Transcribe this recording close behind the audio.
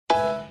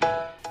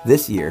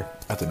This year,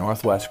 at the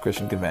Northwest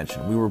Christian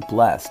Convention, we were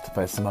blessed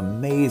by some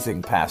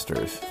amazing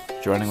pastors.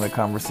 Joining the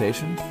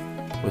conversation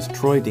was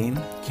Troy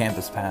Dean,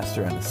 campus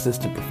pastor and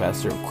assistant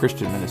professor of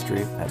Christian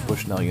ministry at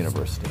Bushnell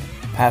University,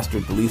 Pastor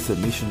Delisa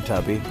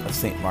Mishantabi of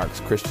St.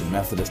 Mark's Christian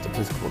Methodist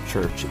Episcopal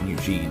Church in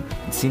Eugene,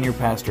 and Senior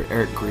Pastor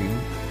Eric Green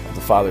of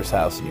the Father's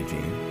House in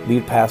Eugene,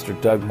 Lead Pastor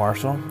Doug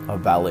Marshall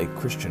of Ballet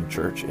Christian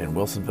Church in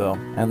Wilsonville,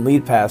 and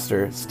Lead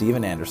Pastor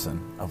Stephen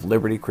Anderson of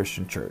Liberty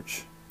Christian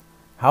Church.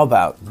 How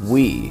about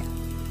we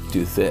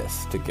do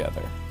this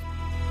together?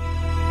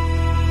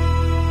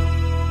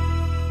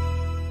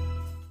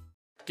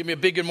 Give me a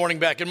big good morning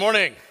back. Good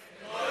morning.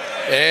 Good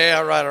morning. Yeah,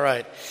 all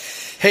right.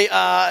 Hey,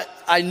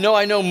 I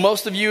know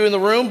most of you in the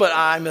room, but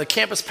I'm the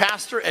campus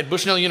pastor at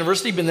Bushnell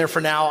University. Been there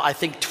for now, I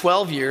think,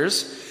 12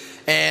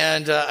 years.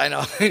 And I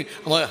know,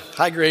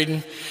 hi,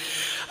 Graydon.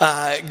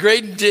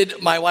 Graydon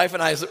did my wife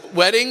and I's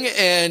wedding,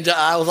 and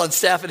I was on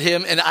staff at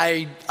him, and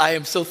I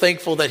am so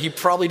thankful that he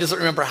probably doesn't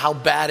remember how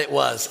bad it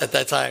was at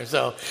that time.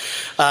 So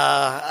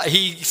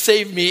he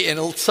saved me in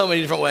so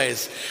many different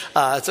ways.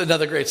 It's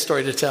another great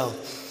story to tell.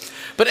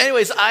 But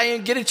anyways, I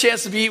get a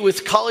chance to be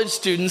with college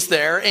students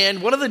there,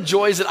 and one of the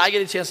joys that I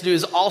get a chance to do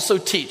is also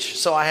teach.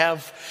 So I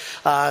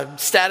have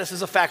status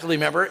as a faculty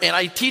member, and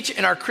I teach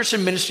in our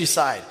Christian ministry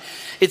side.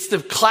 It's the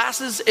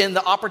classes and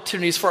the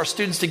opportunities for our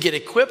students to get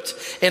equipped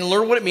and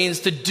learn what it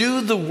means to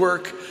do the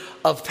work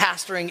of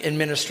pastoring and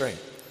ministering.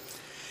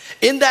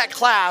 In that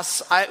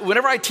class,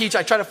 whenever I teach,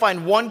 I try to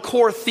find one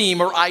core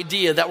theme or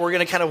idea that we're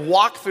going to kind of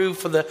walk through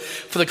for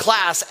the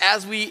class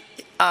as we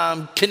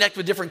connect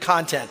with different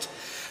content.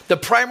 The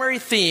primary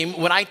theme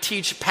when I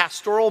teach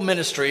pastoral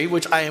ministry,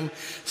 which I am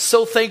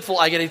so thankful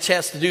I get a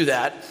chance to do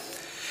that,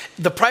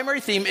 the primary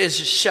theme is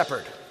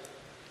shepherd.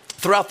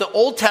 Throughout the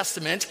Old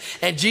Testament,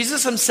 and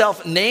Jesus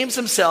himself names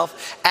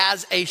himself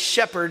as a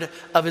shepherd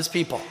of his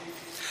people.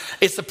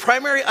 It's the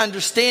primary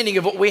understanding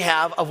of what we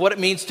have of what it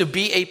means to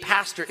be a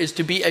pastor is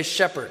to be a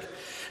shepherd.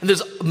 And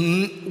there's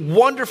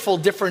wonderful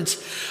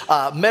different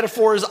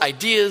metaphors,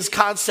 ideas,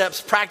 concepts,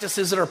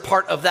 practices that are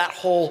part of that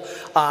whole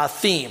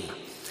theme.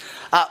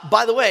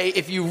 By the way,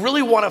 if you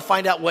really want to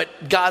find out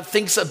what God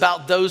thinks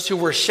about those who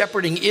were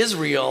shepherding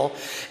Israel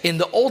in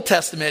the Old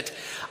Testament,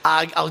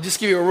 I'll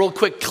just give you a real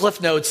quick cliff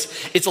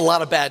notes. It's a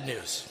lot of bad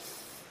news.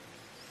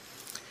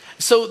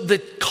 So the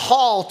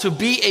call to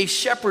be a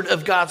shepherd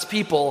of God's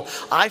people,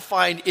 I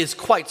find, is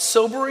quite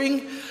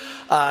sobering,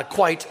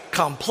 quite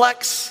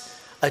complex,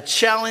 a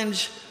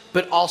challenge,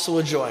 but also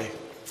a joy.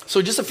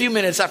 So just a few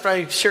minutes after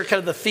I share kind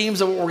of the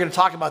themes of what we're going to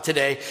talk about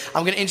today,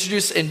 I'm going to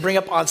introduce and bring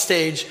up on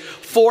stage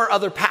 4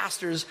 other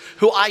pastors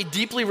who I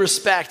deeply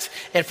respect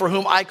and for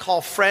whom I call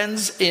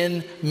friends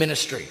in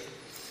ministry.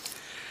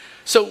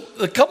 So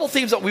the couple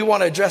themes that we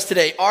want to address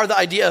today are the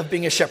idea of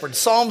being a shepherd.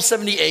 Psalm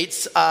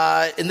 78,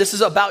 and this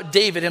is about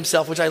David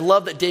himself, which I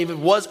love that David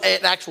was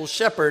an actual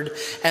shepherd,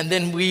 and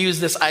then we use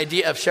this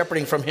idea of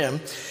shepherding from him.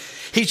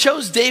 He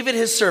chose David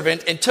his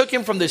servant and took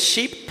him from the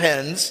sheep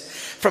pens.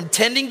 From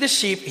tending the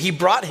sheep, he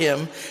brought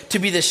him to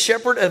be the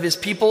shepherd of his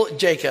people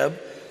Jacob,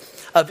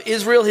 of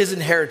Israel his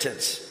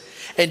inheritance.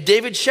 And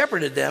David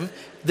shepherded them,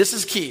 this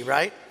is key,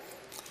 right?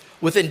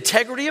 With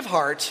integrity of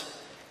heart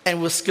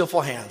and with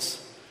skillful hands.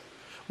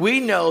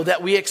 We know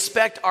that we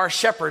expect our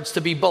shepherds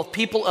to be both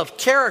people of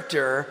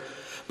character,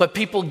 but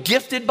people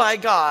gifted by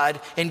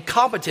God and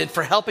competent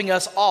for helping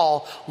us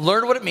all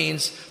learn what it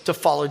means to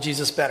follow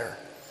Jesus better.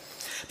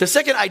 The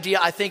second idea,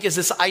 I think, is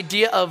this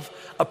idea of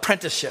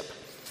apprenticeship.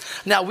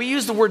 Now, we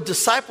use the word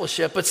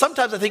discipleship, but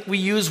sometimes I think we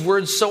use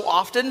words so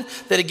often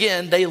that,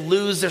 again, they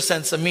lose their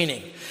sense of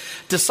meaning.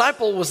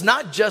 Disciple was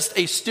not just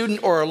a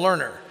student or a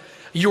learner.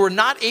 You were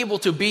not able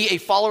to be a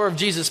follower of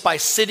Jesus by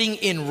sitting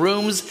in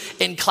rooms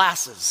in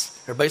classes.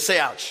 Everybody say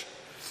ouch.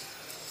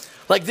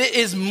 Like, there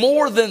is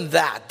more than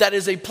that. That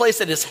is a place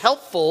that is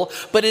helpful,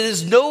 but it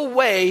is no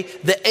way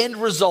the end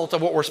result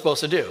of what we're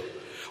supposed to do.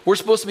 We're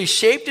supposed to be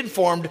shaped and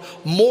formed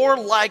more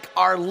like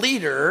our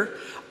leader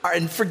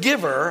and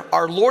forgiver,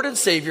 our Lord and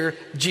Savior,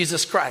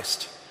 Jesus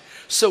Christ.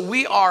 So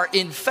we are,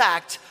 in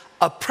fact,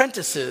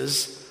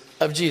 apprentices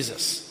of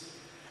Jesus.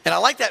 And I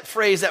like that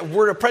phrase, that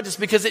word apprentice,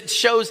 because it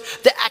shows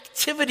the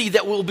activity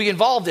that we'll be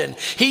involved in.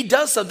 He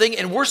does something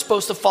and we're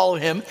supposed to follow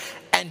him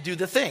and do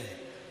the thing.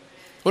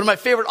 One of my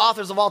favorite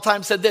authors of all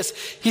time said this.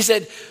 He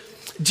said,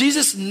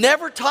 Jesus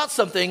never taught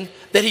something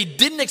that he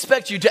didn't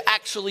expect you to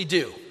actually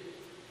do.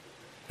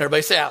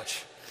 Everybody say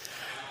ouch.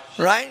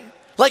 Right?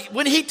 Like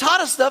when he taught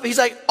us stuff, he's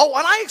like, oh,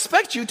 and I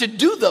expect you to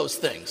do those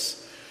things.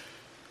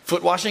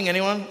 Foot washing,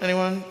 anyone?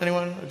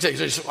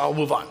 I'll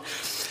move on.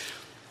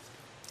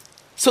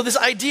 So this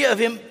idea of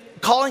him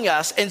calling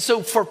us, and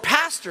so for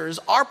pastors,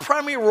 our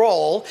primary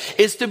role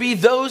is to be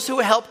those who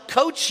help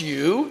coach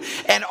you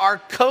and are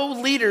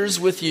co-leaders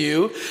with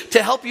you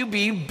to help you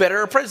be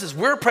better apprentices.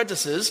 We're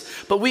apprentices,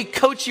 but we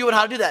coach you on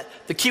how to do that.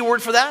 The key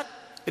word for that,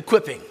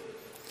 equipping.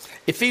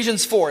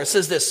 Ephesians 4, it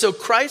says this, so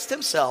Christ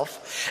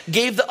himself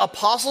gave the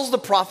apostles, the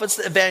prophets,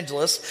 the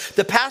evangelists,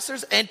 the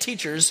pastors and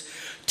teachers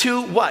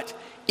to what?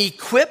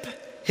 Equip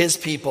his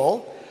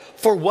people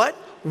for what?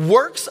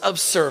 works of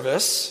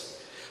service,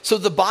 so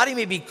the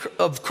body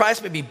of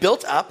Christ may be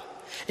built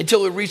up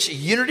until we reach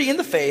unity in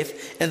the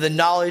faith and the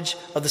knowledge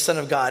of the Son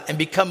of God and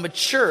become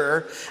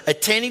mature,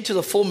 attaining to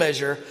the full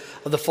measure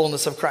of the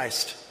fullness of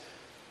Christ.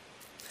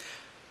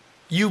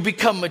 You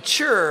become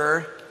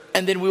mature,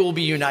 and then we will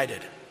be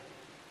united.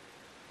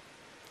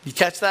 You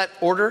catch that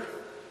order?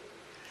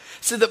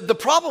 So the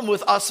problem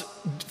with us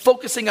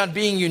focusing on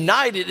being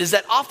united is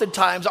that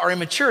oftentimes our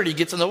immaturity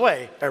gets in the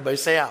way. Everybody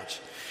say ouch.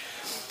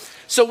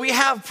 So we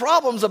have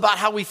problems about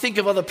how we think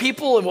of other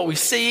people and what we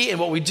see and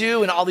what we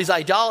do and all these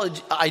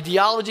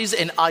ideologies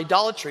and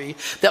idolatry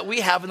that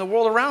we have in the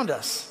world around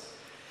us.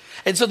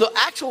 And so the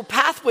actual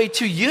pathway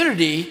to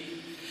unity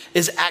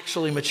is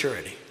actually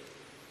maturity.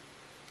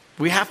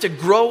 We have to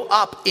grow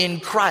up in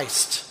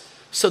Christ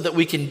so that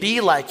we can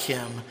be like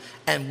him,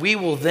 and we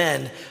will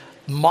then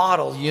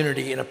model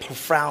unity in a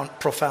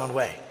profound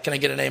way. Can I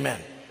get an amen?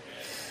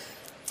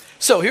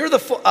 So here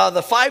are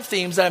the 5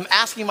 themes that I'm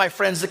asking my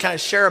friends to kind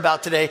of share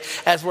about today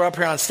as we're up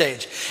here on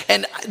stage.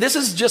 And this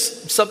is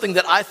just something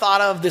that I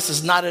thought of. This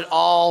is not at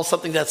all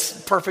something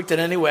that's perfect in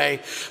any way.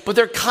 But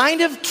they're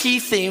kind of key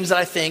themes that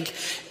I think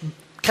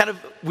kind of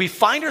we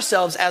find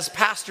ourselves as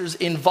pastors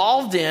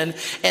involved in,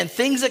 and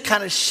things that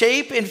kind of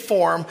shape and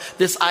form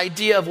this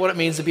idea of what it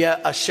means to be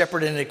a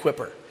shepherd and an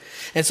equipper.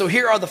 And so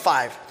here are the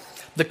 5.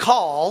 The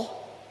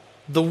call,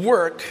 the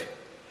work,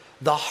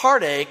 the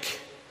heartache,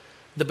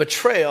 the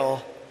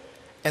betrayal,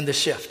 and the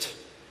shift.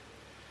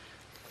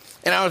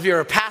 And I don't know if you're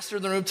a pastor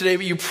in the room today,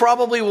 but you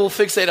probably will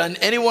fixate on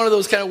any one of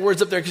those kind of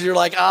words up there because you're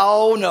like,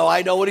 oh no,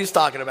 I know what he's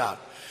talking about.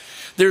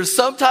 There's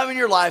some time in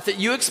your life that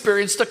you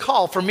experienced a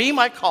call. For me,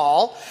 my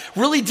call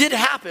really did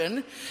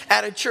happen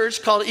at a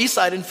church called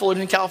Eastside in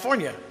Fullerton,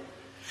 California.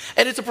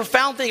 And it's a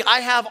profound thing. I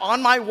have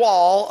on my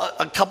wall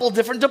a couple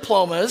different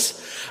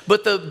diplomas,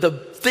 but the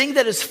thing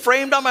that is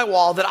framed on my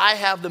wall that I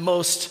have the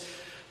most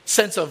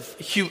sense of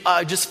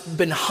just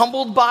been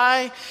humbled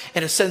by,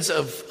 and a sense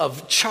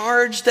of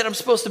charge that I'm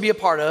supposed to be a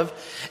part of,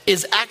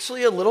 is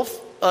actually a little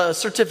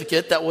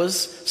certificate that was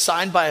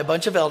signed by a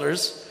bunch of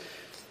elders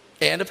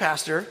and a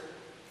pastor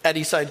at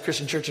Eastside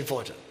Christian Church in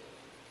Fullerton.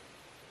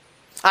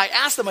 I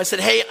asked them, I said,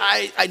 hey,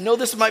 I know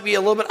this might be a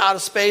little bit out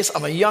of space.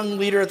 I'm a young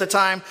leader at the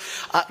time.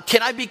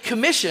 Can I be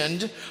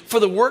commissioned for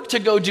the work to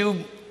go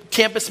do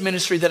campus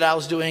ministry that I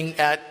was doing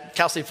at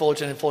Cal State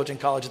Fullerton and Fullerton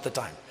College at the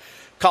time?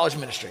 College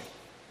ministry.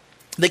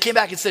 They came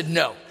back and said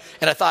no.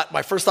 And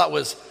my first thought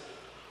was,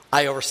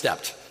 I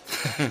overstepped.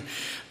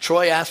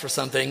 Troy asked for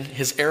something,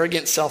 his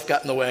arrogant self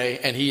got in the way,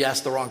 and he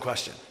asked the wrong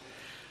question.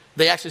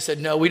 They actually said,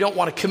 no, we don't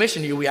want to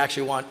commission you, we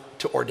actually want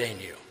to ordain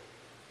you.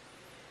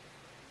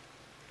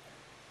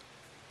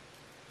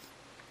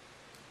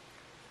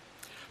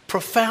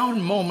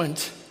 Profound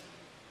moment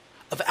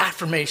of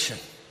affirmation.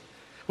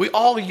 We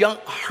all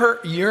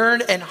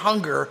yearn and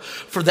hunger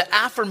for the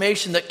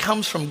affirmation that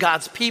comes from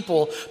God's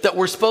people that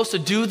we're supposed to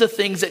do the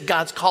things that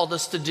God's called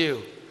us to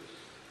do.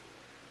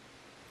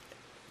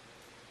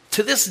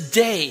 To this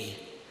day,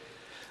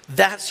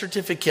 that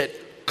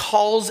certificate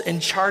calls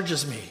and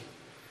charges me.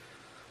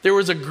 There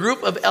was a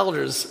group of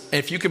elders, and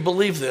if you could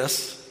believe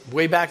this,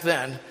 way back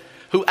then,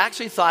 who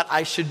actually thought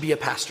I should be a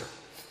pastor.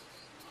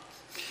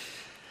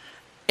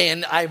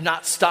 And I've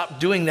not stopped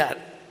doing that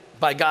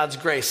by God's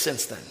grace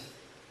since then.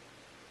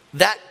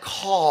 That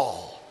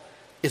call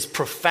is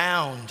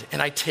profound,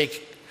 and I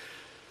take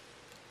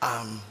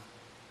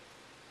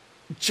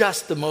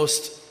just the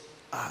most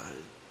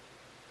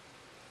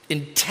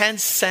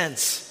intense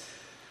sense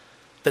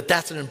that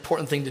that's an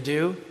important thing to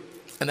do,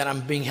 and that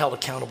I'm being held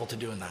accountable to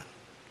doing that.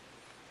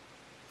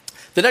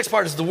 The next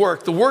part is the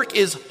work. The work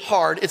is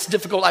hard. It's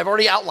difficult. I've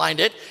already outlined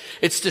it.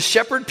 It's to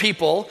shepherd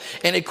people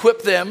and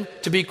equip them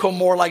to become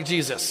more like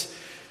Jesus.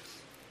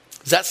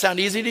 Does that sound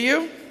easy to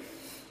you?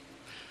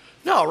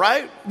 No,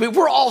 right?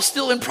 We're all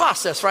still in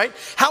process, right?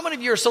 How many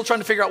of you are still trying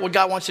to figure out what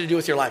God wants you to do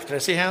with your life? Can I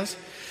see hands?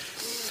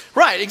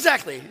 Right,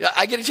 exactly.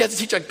 I get a chance to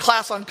teach a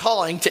class on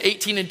calling to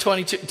 18 to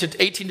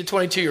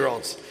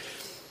 22-year-olds.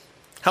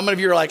 How many of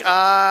you are like,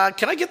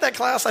 can I get that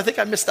class? I think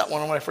I missed that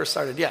one when I first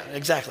started. Yeah,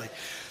 exactly.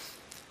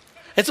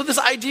 And so this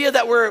idea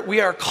that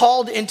we are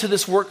called into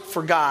this work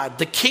for God,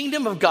 the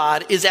kingdom of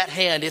God is at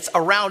hand. It's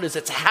around us.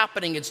 It's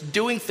happening. It's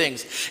doing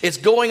things. It's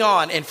going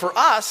on. And for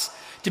us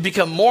to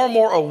become more and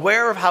more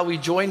aware of how we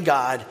join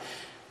God,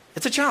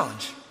 it's a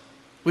challenge.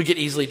 We get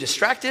easily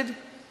distracted.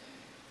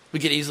 We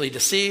get easily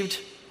deceived.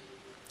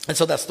 And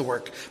so that's the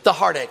work. The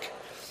heartache.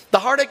 The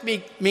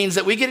heartache means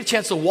that we get a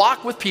chance to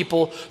walk with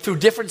people through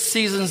different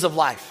seasons of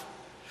life.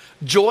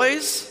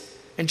 Joys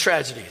and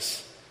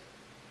tragedies.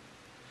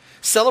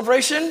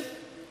 Celebration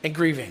and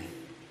grieving.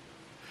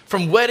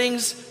 From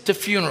weddings to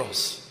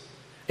funerals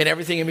and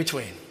everything in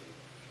between.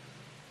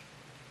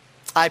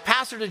 I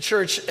pastored a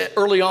church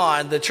early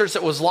on, the church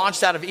that was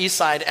launched out of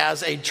Eastside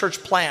as a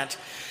church plant.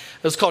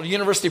 It was called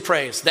University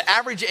Praise. The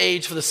average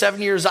age for the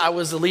 7 years I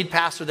was the lead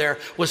pastor there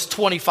was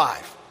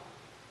 25.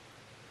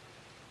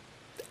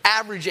 The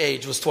average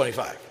age was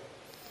 25.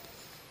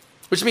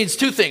 Which means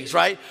two things,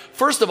 right?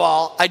 First of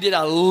all, I did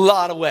a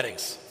lot of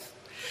weddings.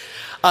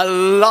 A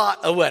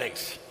lot of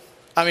weddings.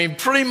 I mean,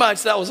 pretty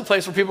much that was a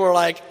place where people were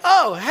like,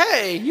 oh,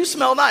 hey, you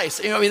smell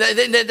nice. You know, I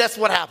mean, that's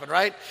what happened,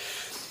 right?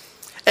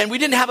 And we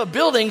didn't have a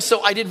building,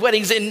 so I did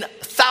weddings in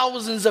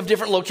thousands of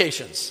different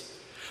locations.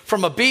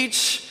 From a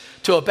beach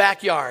to a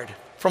backyard.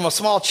 From a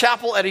small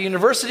chapel at a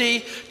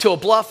university to a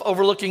bluff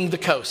overlooking the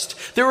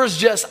coast. There was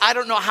just, I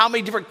don't know how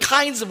many different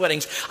kinds of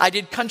weddings. I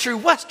did country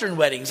western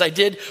weddings. I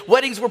did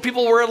weddings where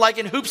people were like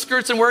in hoop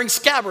skirts and wearing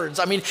scabbards.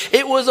 I mean,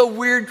 it was a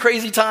weird,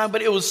 crazy time,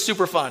 but it was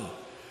super fun.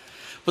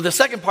 But the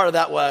second part of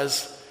that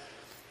was,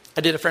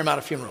 I did a fair amount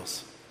of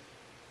funerals.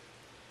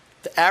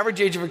 The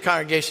average age of a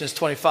congregation is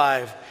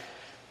 25.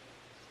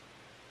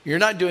 You're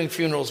not doing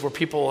funerals where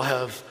people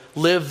have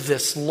lived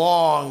this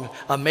long,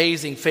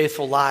 amazing,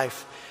 faithful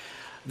life.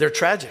 They're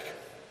tragic.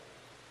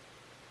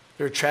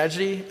 They're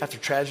tragedy after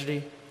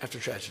tragedy after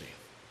tragedy.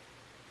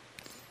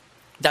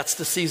 That's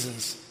the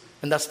seasons,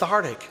 and that's the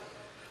heartache.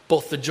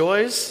 Both the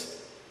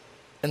joys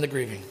and the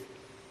grieving.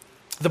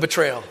 The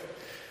betrayal.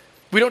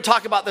 We don't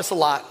talk about this a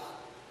lot,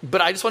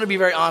 but I just want to be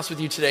very honest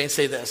with you today and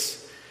say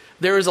this.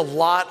 There is a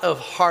lot of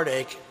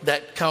heartache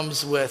that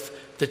comes with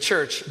the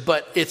church,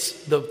 but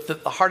it's the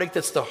heartache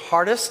that's the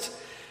hardest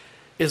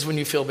is when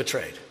you feel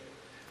betrayed.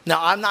 Now,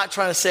 I'm not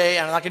trying to say,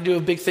 and I'm not going to do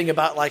a big thing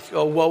about like,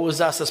 oh, woe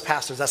is us as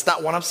pastors. That's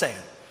not what I'm saying.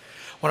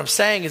 What I'm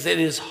saying is it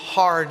is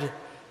hard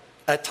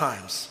at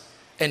times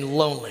and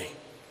lonely.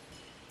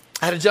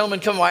 I had a gentleman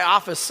come to my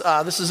office.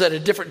 This was at a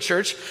different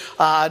church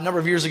a number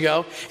of years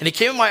ago. And he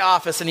came in my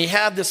office and he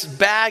had this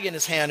bag in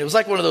his hand. It was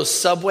like one of those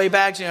Subway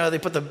bags. You know, they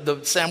put the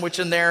sandwich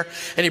in there.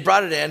 And he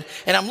brought it in.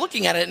 And I'm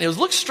looking at it and it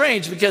looked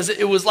strange because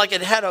it was like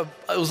it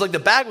was like the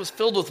bag was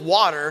filled with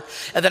water.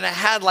 And then it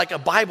had like a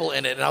Bible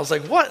in it. And I was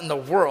like, what in the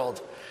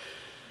world?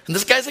 And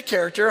this guy's a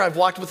character. I've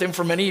walked with him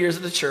for many years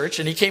at the church.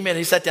 And he came in and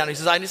he sat down. He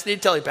says, I just need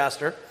to tell you,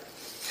 Pastor,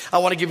 I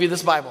want to give you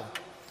this Bible.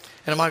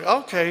 And I'm like,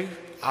 okay,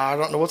 I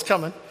don't know what's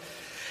coming.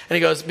 And he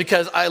goes,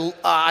 because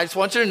I just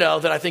want you to know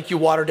that I think you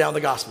water down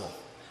the gospel.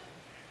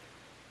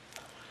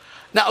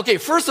 Now, okay,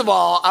 first of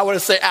all, I want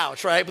to say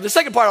ouch, right? But the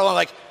second part, I'm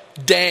like,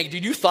 dang,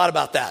 dude, you thought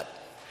about that.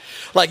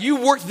 Like, you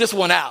worked this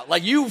one out.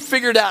 Like, you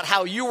figured out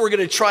how you were going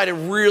to try to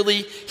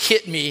really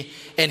hit me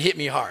and hit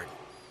me hard.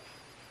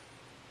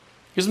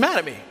 He was mad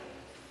at me.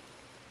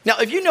 Now,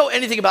 if you know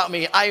anything about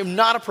me, I am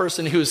not a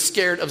person who is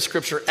scared of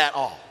Scripture at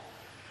all.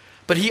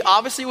 But he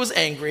obviously was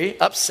angry,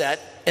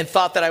 upset, and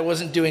thought that I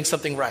wasn't doing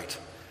something right.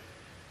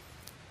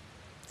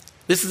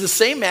 This is the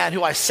same man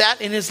who I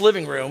sat in his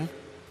living room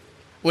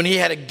when he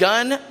had a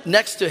gun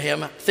next to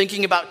him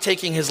thinking about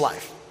taking his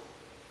life.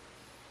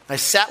 I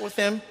sat with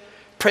him,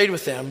 prayed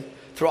with him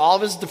through all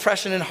of his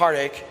depression and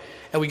heartache,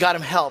 and we got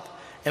him help,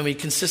 and we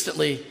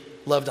consistently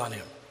loved on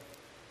him.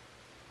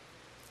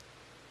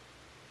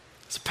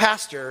 As a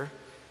pastor,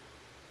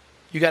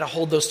 you got to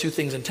hold those two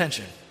things in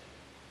tension.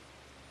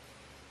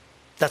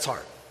 That's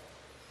hard.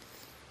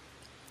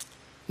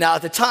 Now,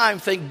 at the time,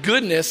 thank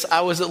goodness,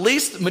 I was at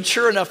least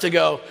mature enough to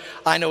go,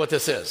 I know what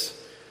this is.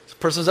 This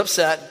person's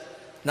upset,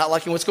 not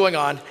liking what's going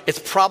on. It's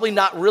probably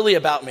not really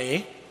about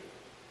me.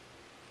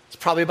 It's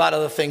probably about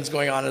other things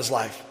going on in his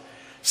life.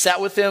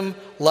 Sat with him,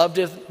 loved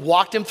him,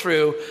 walked him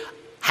through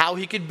how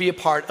he could be a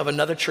part of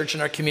another church in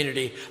our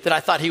community that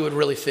I thought he would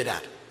really fit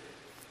at.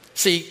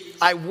 See,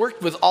 I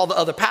worked with all the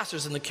other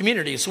pastors in the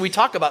community, so we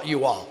talk about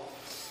you all.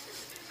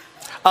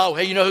 Oh,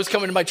 hey, you know who's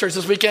coming to my church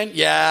this weekend?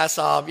 Yes,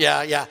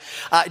 yeah.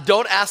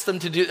 Don't ask them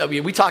to do,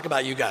 we talk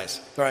about you guys,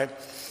 all right?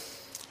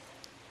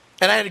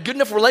 And I had a good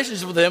enough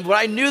relationship with them, but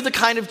I knew the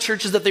kind of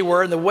churches that they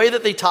were and the way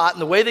that they taught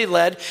and the way they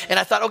led. And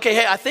I thought, okay,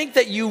 hey, I think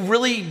that you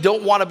really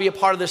don't want to be a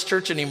part of this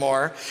church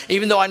anymore.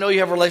 Even though I know you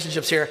have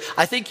relationships here,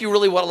 I think you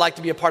really would like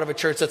to be a part of a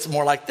church that's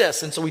more like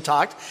this. And so we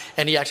talked,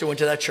 and he actually went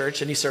to that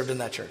church and he served in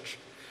that church.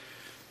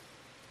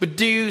 But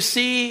do you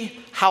see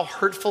how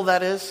hurtful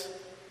that is?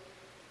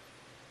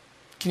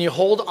 Can you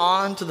hold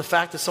on to the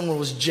fact that someone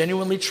was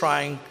genuinely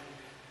trying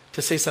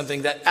to say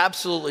something that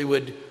absolutely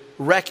would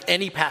wreck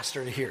any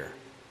pastor to hear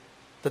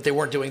that they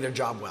weren't doing their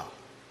job well?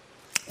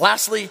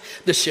 Lastly,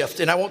 the shift.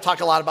 And I won't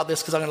talk a lot about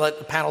this because I'm going to let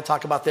the panel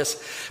talk about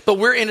this. But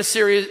we're in a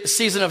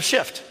season of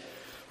shift,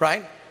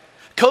 right?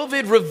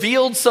 COVID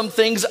revealed some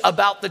things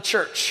about the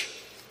church.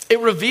 It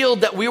revealed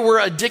that we were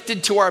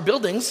addicted to our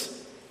buildings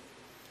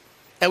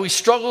and we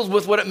struggled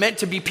with what it meant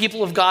to be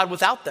people of God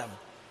without them.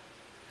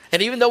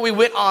 And even though we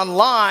went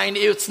online,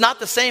 it's not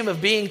the same of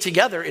being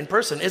together in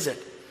person, is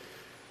it?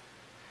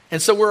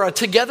 And so we're a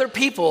together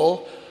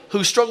people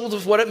who struggled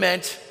with what it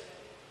meant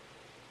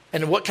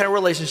and what kind of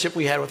relationship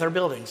we had with our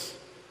buildings.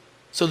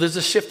 So there's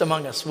a shift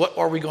among us. What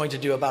are we going to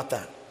do about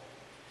that?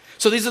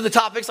 So these are the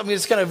topics. I'm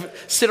just going to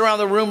sit around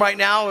the room right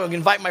now and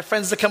invite my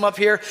friends to come up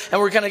here. And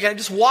we're going to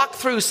just walk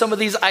through some of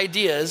these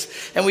ideas.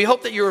 And we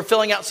hope that you're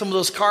filling out some of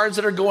those cards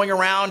that are going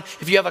around.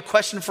 If you have a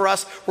question for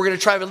us, we're going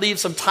to try to leave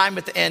some time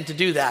at the end to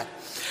do that.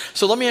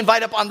 So let me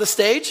invite up on the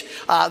stage.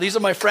 These are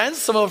my friends,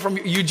 some of them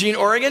from Eugene,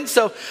 Oregon.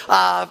 So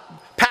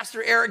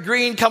Pastor Eric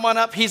Green, come on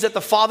up. He's at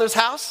the Father's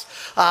House.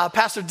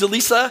 Pastor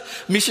Delisa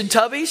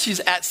Mishintubi, she's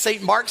at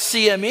St. Mark's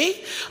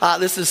CME.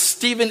 This is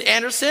Stephen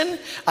Anderson.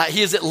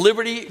 He is at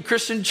Liberty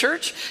Christian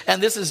Church.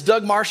 And this is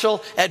Doug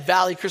Marshall at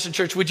Valley Christian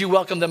Church. Would you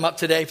welcome them up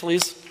today,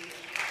 please?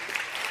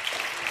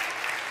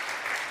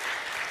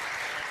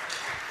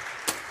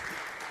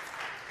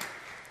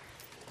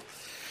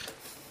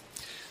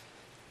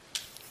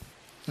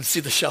 Let's see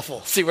the shuffle.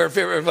 See where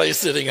everybody's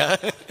sitting, huh?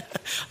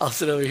 I'll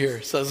sit over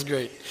here. So that's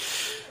great.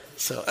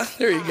 So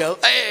there you go.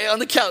 Hey, on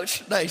the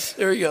couch. Nice.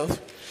 There you go.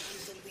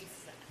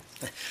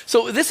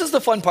 So this is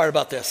the fun part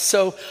about this.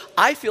 So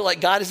I feel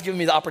like God has given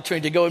me the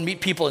opportunity to go and meet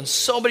people in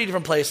so many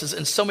different places,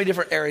 in so many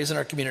different areas in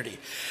our community.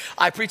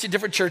 I preach at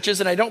different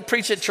churches, and I don't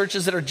preach at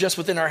churches that are just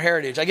within our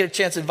heritage. I get a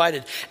chance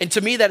invited. And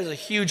to me, that is a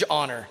huge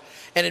honor.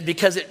 And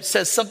because it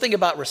says something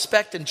about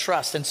respect and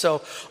trust. And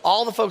so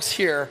all the folks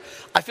here,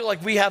 I feel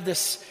like we have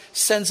this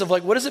sense of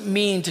like, what does it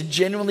mean to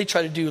genuinely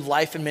try to do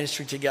life and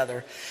ministry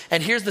together?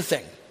 And here's the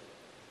thing.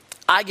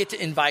 I get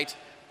to invite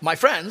my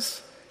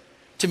friends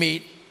to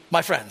meet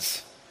my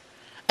friends.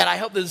 And I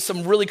hope there's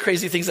some really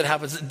crazy things that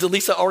happens.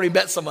 Delisa already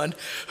met someone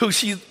who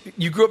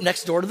you grew up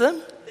next door to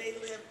them? They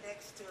live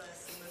next to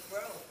us in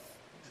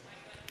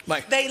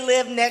Monroe. They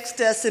live next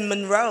to us in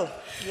Monroe,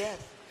 yes.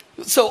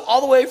 So all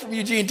the way from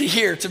Eugene to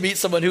here to meet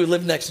someone who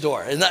lived next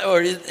door. And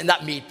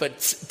not meet, but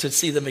to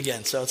see them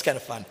again. So it's kind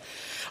of fun.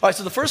 All right,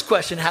 so the first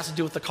question has to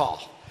do with the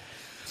call.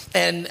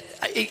 And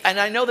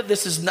I know that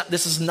this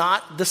is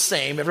not the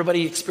same.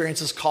 Everybody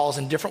experiences calls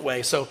in different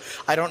ways. So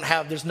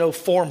there's no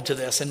form to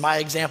this. And my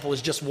example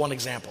is just one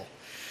example.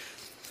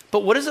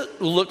 But what does it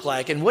look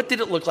like? And what did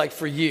it look like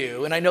for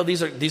you? And I know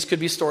these could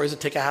be stories that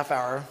take a half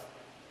hour.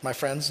 My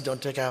friends,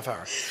 don't take a half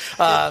hour.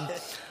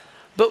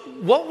 But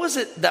what was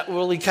it that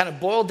really kind of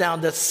boiled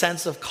down the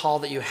sense of call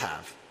that you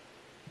have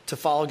to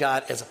follow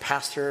God as a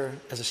pastor,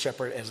 as a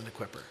shepherd, as an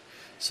equipper?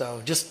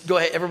 So just go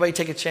ahead, everybody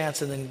take a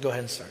chance and then go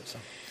ahead and start. So.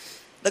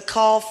 The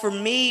call for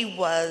me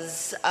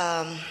was,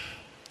 there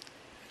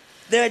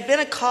had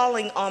been a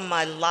calling on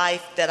my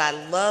life that I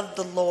loved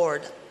the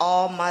Lord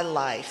all my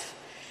life.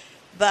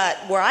 But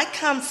where I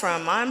come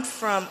from, I'm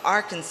from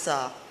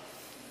Arkansas.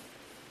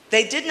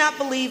 They did not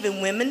believe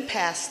in women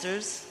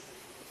pastors.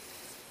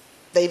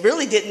 They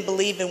really didn't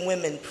believe in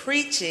women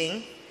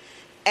preaching.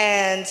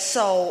 And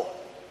so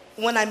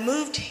when I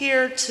moved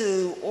here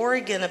to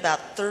Oregon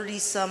about 30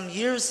 some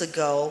years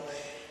ago,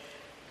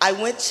 I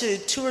went to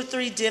 2 or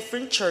 3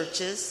 different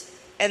churches.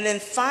 And then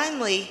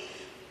finally,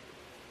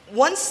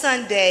 one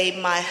Sunday,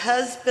 my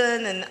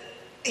husband and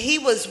he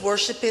was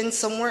worshiping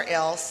somewhere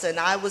else and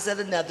I was at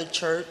another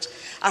church.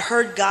 I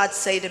heard God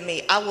say to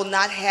me, I will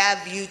not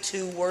have you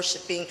two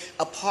worshiping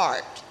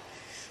apart.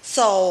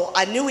 So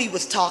I knew he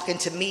was talking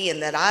to me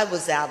and that I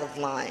was out of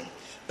line.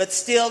 But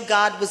still,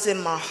 God was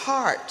in my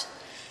heart.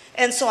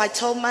 And so I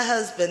told my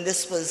husband,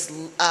 this was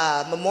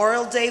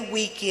Memorial Day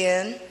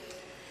weekend.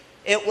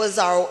 It was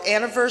our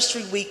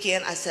anniversary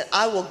weekend. I said,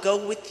 I will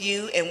go with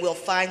you and we'll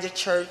find a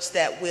church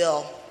that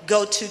we'll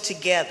go to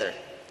together.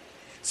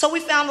 So we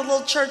found a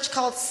little church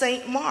called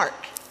St. Mark,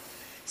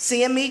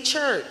 CME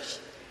Church.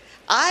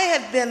 I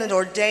have been an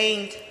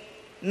ordained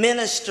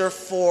minister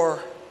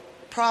for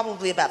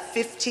probably about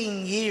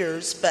 15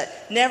 years,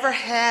 but never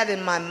had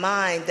in my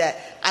mind that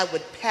I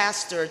would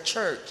pastor a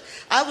church.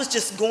 I was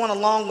just going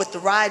along with the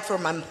ride for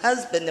my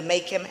husband to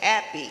make him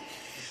happy.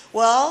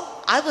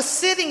 Well, I was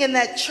sitting in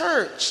that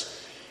church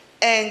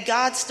and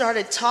God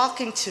started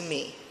talking to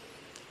me.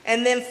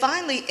 And then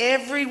finally,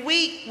 every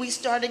week we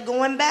started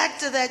going back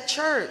to that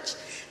church.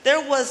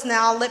 There was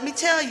now, let me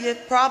tell you,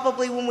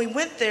 probably when we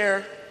went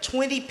there,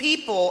 20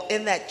 people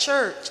in that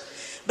church.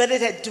 But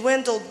it had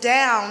dwindled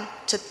down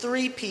to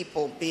 3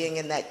 people being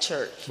in that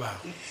church. Wow.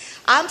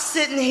 I'm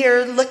sitting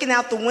here looking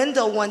out the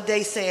window one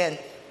day saying,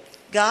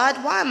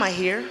 God, why am I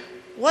here?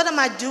 What am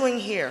I doing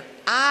here?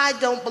 I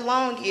don't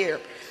belong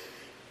here.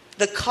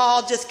 The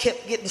call just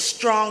kept getting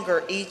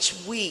stronger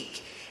each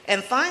week.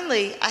 And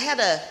finally, I had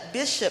a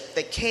bishop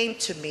that came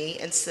to me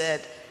and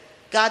said,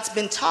 God's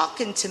been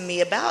talking to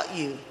me about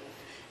you.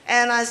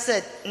 And I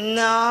said,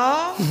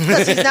 no,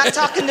 because he's not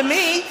talking to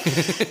me.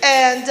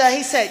 And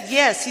he said,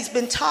 yes, he's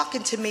been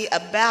talking to me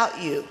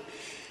about you.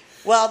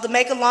 Well, to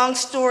make a long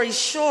story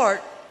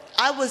short,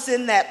 I was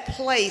in that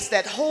place,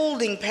 that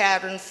holding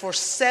pattern for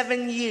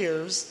 7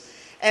 years.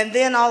 And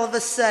then all of a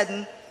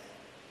sudden,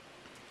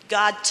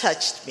 God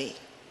touched me.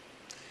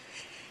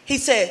 He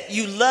said,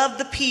 you love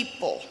the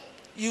people,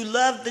 you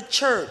love the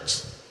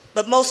church,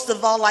 but most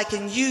of all, I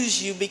can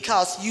use you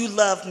because you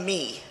love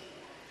me.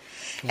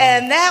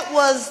 And that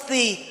was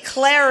the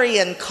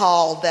clarion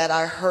call that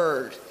I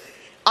heard.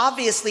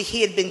 Obviously,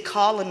 he had been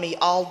calling me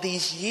all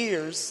these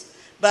years,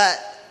 but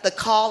the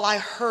call I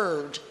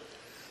heard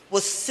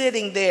was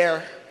sitting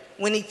there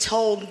when he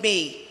told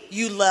me,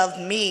 you love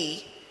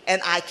me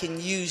and I can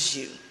use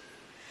you.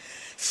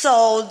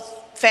 So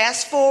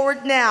fast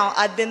forward now,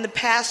 I've been the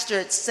pastor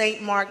at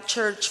St. Mark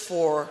Church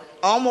for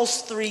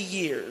almost 3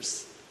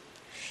 years.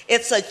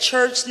 It's a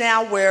church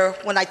now where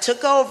when I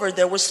took over,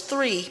 there was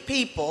 3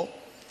 people.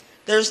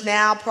 There's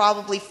now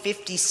probably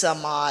 50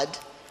 some odd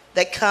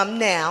that come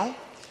now.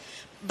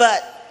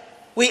 But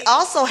we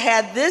also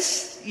had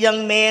this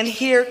young man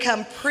here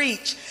come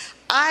preach.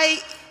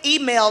 I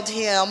emailed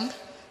him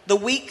the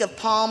week of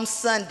Palm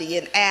Sunday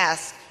and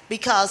asked,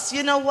 because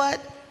you know what?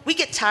 We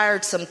get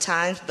tired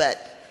sometimes, but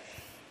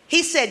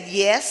he said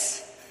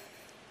yes.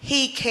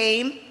 He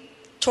came,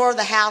 tore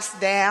the house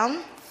down.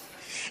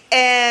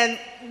 And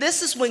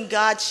this is when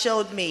God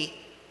showed me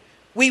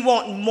we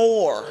want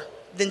more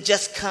than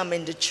just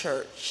coming to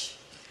church.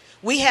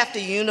 We have to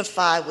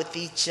unify with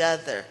each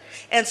other.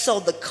 And so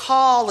the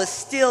call is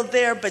still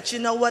there, but you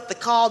know what? The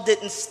call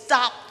didn't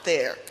stop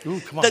there.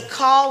 Ooh, come on. The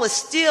call is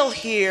still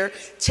here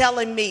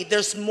telling me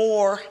there's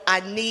more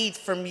I need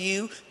from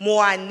you,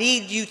 more I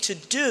need you to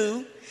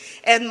do.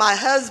 And my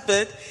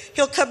husband,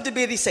 he'll come to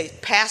me and he say,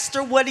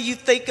 Pastor, what do you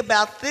think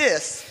about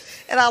this?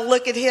 And I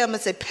look at him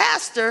and say,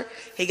 Pastor,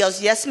 he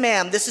goes, yes,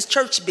 ma'am, this is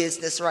church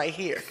business right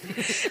here.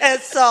 And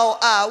so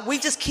we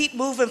just keep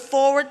moving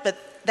forward, but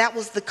that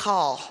was the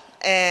call.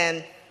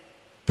 And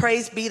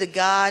praise be to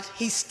God,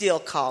 he's still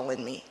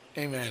calling me.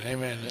 Amen,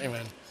 amen,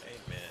 amen.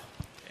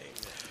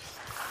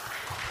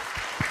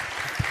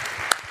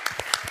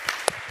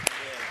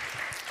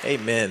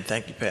 Amen.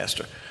 Thank you,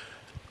 Pastor.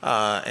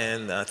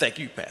 And thank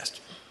you,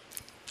 Pastor.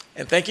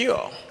 And thank you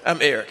all.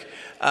 I'm Eric,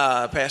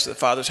 pastor of the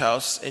Father's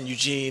House in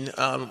Eugene,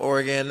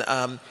 Oregon,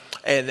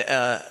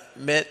 and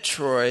met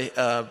Troy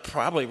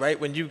probably right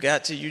when you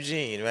got to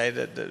Eugene, right?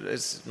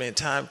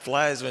 Time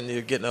flies when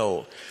you're getting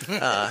old.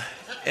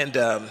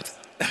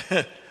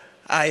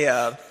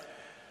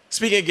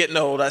 Speaking of getting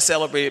old, I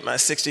celebrated my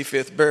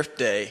 65th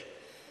birthday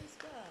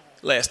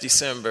last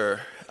December,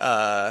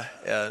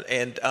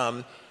 and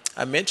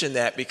I mention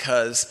that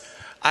because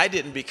I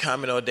didn't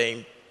become an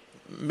ordained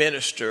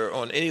minister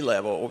on any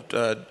level,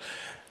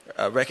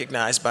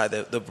 recognized by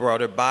the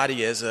broader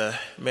body as a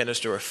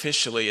minister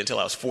officially until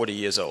I was 40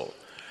 years old.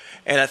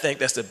 And I think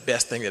that's the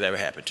best thing that ever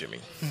happened to me.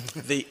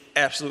 The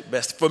absolute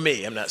best for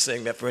me. I'm not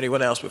saying that for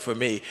anyone else, but for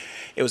me,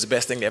 it was the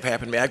best thing that ever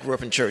happened to me. I grew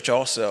up in church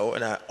also,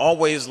 and I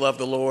always loved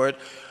the Lord.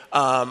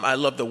 I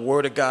loved the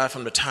Word of God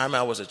from the time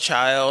I was a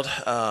child.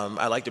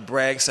 I like to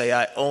brag, say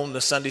I own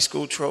the Sunday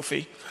school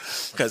trophy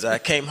because I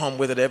came home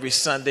with it every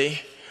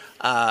Sunday.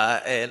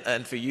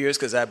 And for years,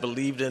 because I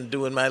believed in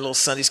doing my little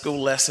Sunday school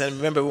lesson.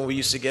 Remember when we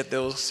used to get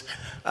those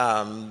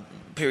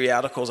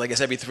periodicals? I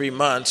guess every 3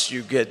 months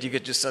you get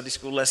your Sunday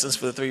school lessons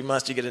for the 3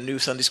 months. You get a new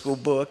Sunday school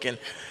book, and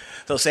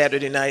so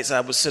Saturday nights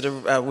I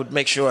would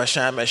make sure I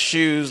shined my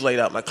shoes, laid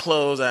out my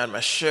clothes, ironed my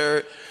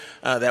shirt.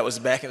 That was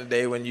back in the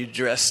day when you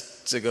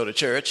dressed to go to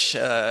church.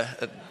 And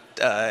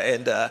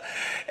I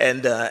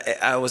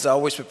was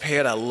always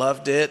prepared. I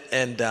loved it,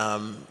 and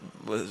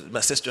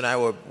my sister and I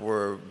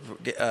were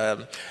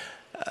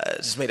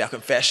just made our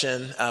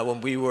confession when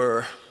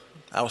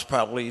I was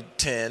probably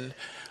 10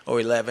 or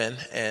 11,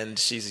 and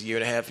she's a year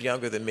and a half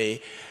younger than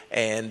me.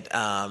 And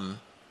I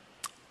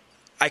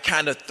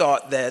kind of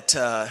thought that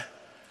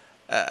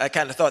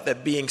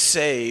being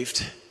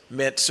saved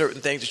meant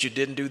certain things, that you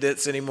didn't do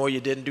this anymore, you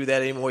didn't do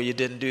that anymore, you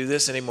didn't do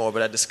this anymore.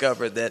 But I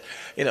discovered that,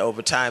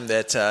 over time,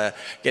 that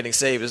getting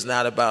saved is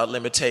not about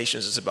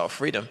limitations, it's about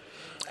freedom.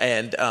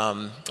 And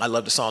I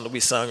love the song that we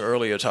sung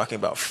earlier talking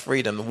about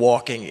freedom,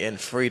 walking in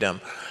freedom.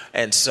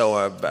 And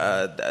so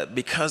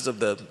because of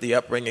the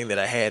upbringing that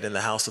I had in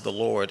the house of the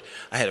Lord,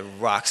 I had a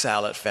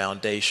rock-solid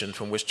foundation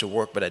from which to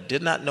work, but I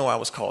did not know I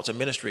was called to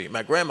ministry.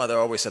 My grandmother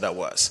always said I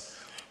was.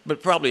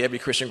 But probably every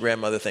Christian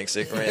grandmother thinks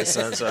their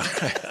grandsons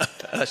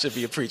I should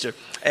be a preacher.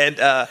 And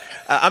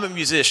I'm a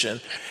musician,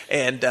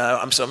 and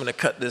I'm going to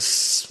cut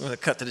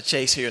to the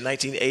chase here. In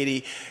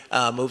 1980,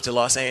 moved to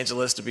Los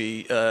Angeles to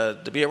be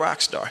a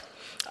rock star.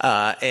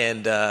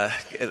 And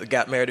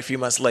got married a few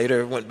months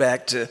later, went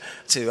back to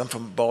I'm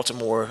from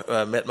Baltimore,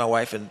 met my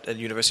wife at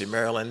University of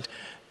Maryland.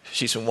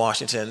 She's from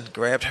Washington,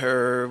 grabbed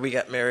her, we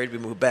got married, we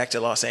moved back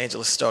to Los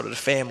Angeles, started a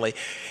family.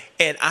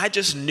 And I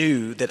just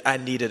knew that I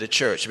needed a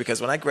church, because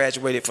when I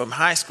graduated from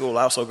high school,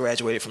 I also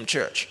graduated from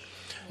church.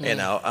 So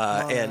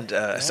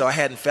I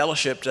hadn't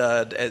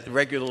fellowshipped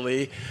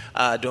regularly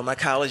during my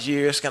college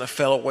years, kind of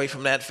fell away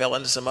from that, fell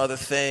into some other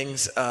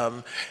things.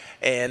 But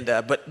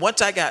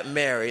once I got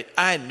married,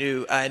 I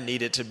knew I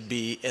needed to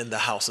be in the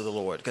house of the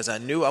Lord, because I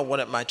knew I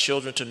wanted my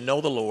children to know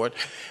the Lord,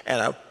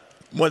 and I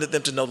wanted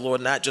them to know the Lord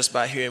not just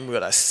by hearing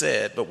what I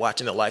said, but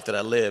watching the life that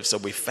I lived. So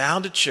we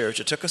found a church.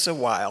 It took us a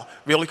while,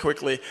 really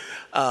quickly.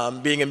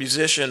 Being a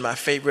musician, my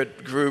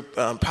favorite group,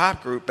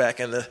 pop group back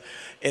in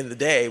the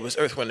day was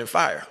Earth, Wind &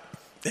 Fire.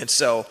 And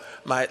so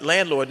my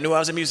landlord knew I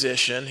was a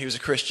musician. He was a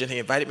Christian. He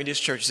invited me to his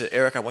church. He said,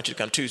 Eric, I want you to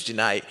come Tuesday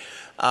night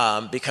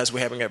because we're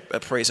having a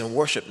praise and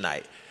worship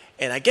night.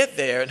 And I get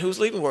there, and who's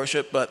leading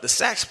worship but the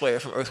sax player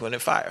from Earth,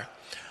 Wind & Fire,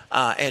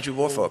 Andrew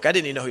Woolfolk. I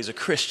didn't even know he was a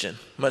Christian,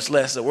 much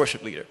less a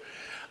worship leader.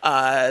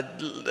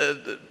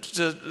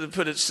 To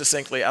put it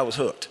succinctly, I was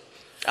hooked.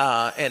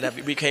 And I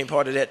became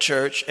part of that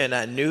church, and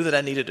I knew that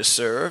I needed to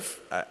serve.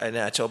 And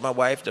I told my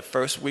wife the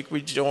first week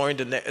we joined,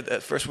 the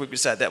first week we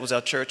decided that was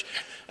our church,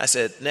 I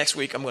said, next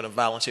week I'm going to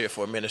volunteer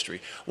for a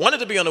ministry.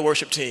 Wanted to be on the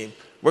worship team.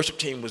 Worship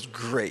team was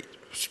great.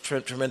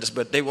 tremendous,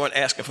 but they weren't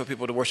asking for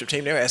people to worship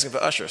team. They were asking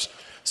for ushers.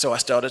 So I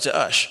started to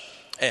ush.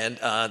 And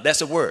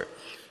that's a word.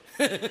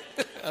 And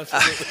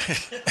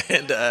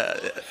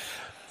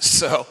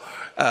so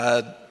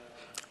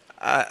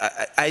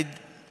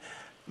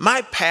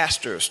my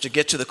pastors, to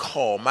get to the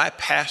call, my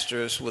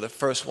pastors were the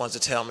first ones to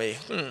tell me,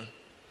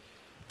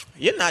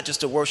 you're not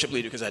just a worship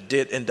leader, because I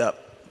did end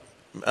up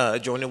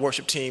joining the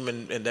worship team,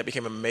 and that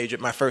became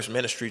my first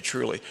ministry,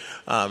 truly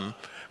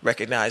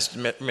recognized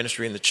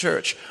ministry in the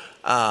church.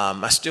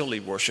 I still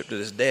lead worship to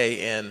this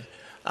day,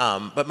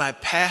 but my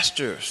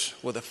pastors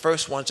were the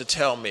first ones to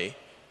tell me,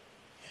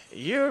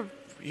 you're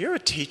a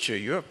teacher,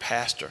 you're a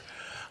pastor.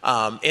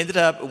 Ended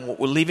up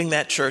leaving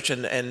that church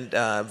and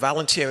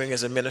volunteering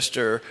as a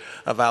minister,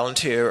 a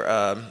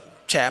volunteer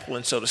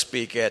chaplain, so to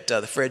speak, at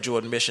the Fred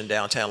Jordan Mission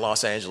downtown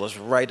Los Angeles,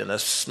 right in the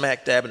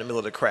smack dab in the middle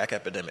of the crack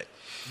epidemic.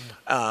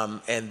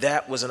 And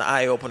that was an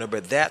eye-opener,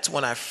 but that's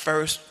when I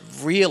first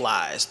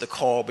realized the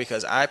call,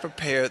 because I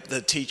prepared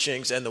the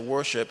teachings and the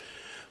worship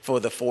for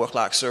the 4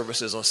 o'clock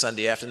services on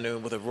Sunday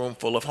afternoon with a room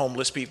full of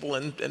homeless people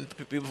and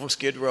people from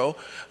Skid Row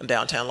in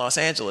downtown Los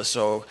Angeles.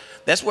 So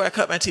that's where I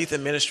cut my teeth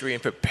in ministry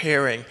and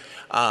preparing,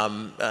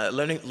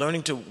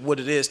 learning to what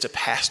it is to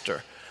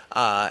pastor.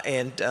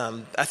 And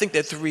I think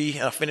there are three,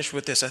 I'll finish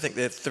with this, I think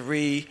there are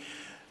three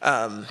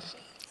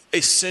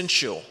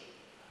essential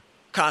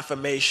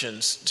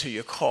confirmations to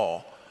your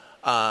call.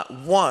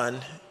 One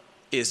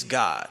is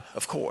God,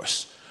 of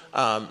course.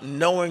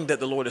 Knowing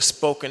that the Lord has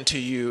spoken to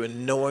you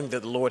and knowing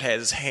that the Lord has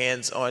his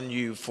hands on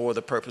you for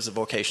the purpose of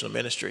vocational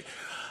ministry.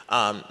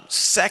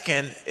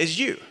 Second is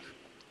you,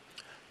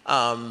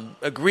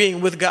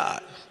 agreeing with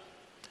God.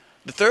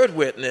 The third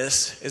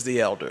witness is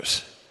the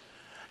elders,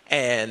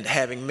 and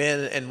having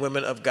men and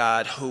women of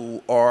God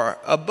who are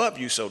above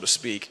you, so to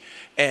speak,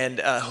 and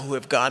who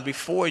have gone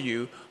before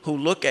you, who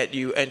look at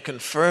you and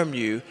confirm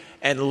you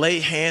and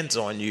lay hands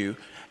on you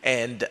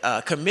and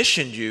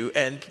commission you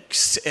and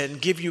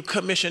give you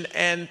commission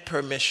and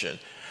permission.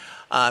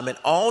 And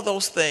all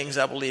those things,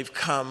 I believe,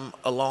 come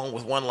along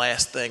with one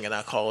last thing, and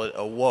I call it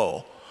a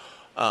woe.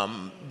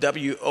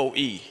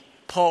 W-O-E.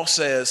 Paul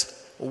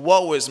says,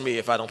 woe is me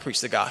if I don't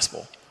preach the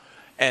gospel.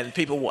 And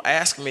people will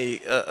ask me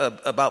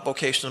about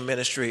vocational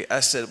ministry. I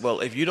said,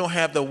 well, if you don't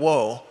have the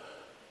woe,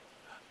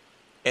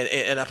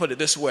 and I put it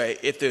this way,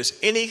 if there's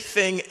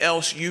anything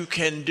else you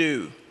can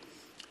do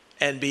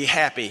and be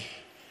happy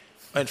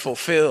and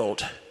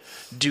fulfilled,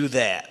 do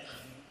that.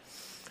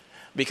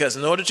 Because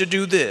in order to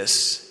do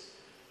this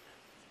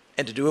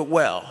and to do it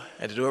well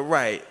and to do it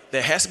right,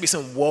 there has to be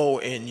some woe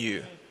in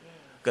you.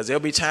 Because there'll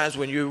be times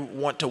when you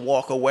want to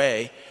walk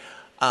away,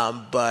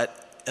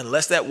 but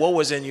unless that woe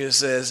is in you and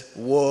says,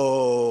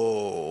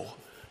 whoa,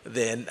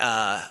 then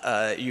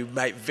you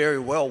might very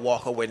well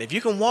walk away. And if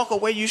you can walk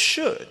away, you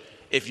should.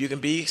 If you can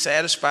be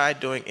satisfied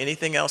doing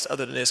anything else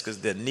other than this, because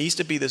there needs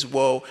to be this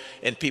woe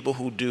in people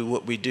who do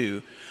what we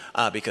do,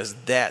 because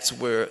that's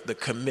where the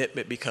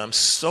commitment becomes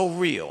so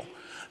real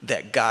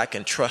that God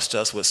can trust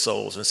us with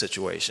souls and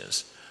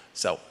situations.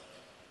 So,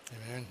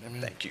 Amen.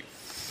 Thank you.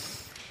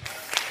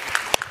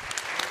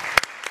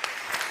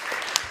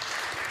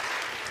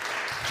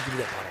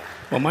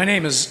 Well, my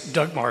name is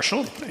Doug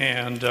Marshall,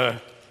 and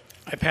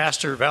I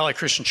pastor Valley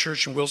Christian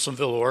Church in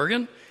Wilsonville,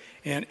 Oregon.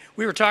 And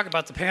we were talking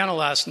about the panel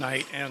last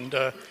night, and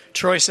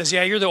Troy says,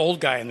 yeah, you're the old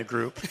guy in the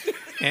group.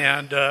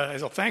 And I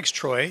said, thanks,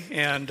 Troy.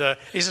 And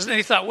he says, and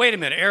he thought, wait a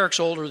minute, Eric's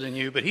older than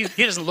you, but he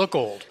doesn't look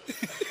old.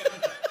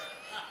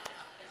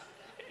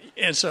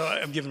 And so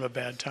I'm giving him a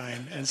bad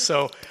time. And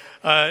so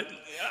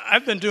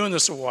I've been doing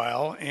this a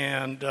while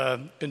and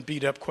been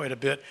beat up quite a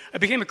bit. I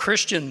became a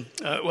Christian.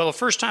 The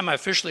first time I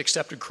officially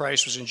accepted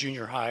Christ was in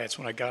junior high. It's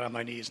when I got on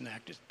my knees and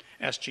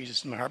asked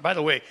Jesus in my heart. By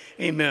the way,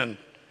 amen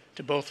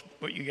to both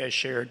what you guys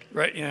shared.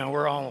 Right,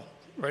 we're all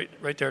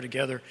right there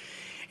together.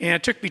 And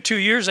it took me 2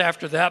 years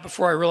after that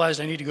before I realized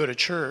I need to go to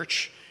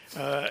church.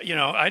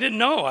 I didn't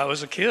know. I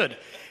was a kid.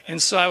 And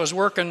so I was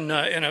working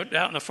out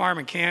in the farm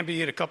in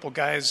Canby, and a couple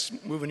guys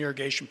moving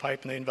irrigation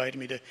pipe, and they invited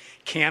me to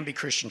Canby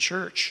Christian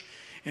Church.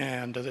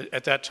 And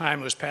at that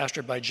time, it was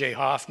pastored by Jay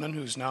Hoffman,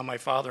 who's now my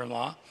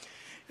father-in-law.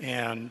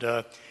 And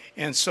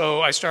so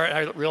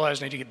I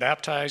realized I need to get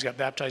baptized, got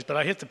baptized, but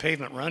I hit the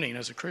pavement running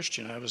as a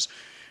Christian.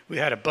 We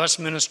had a bus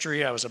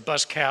ministry. I was a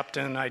bus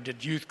captain. I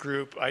did youth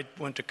group. I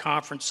went to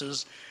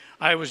conferences.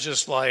 I was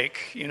just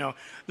like,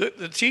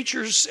 the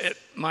teachers at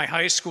my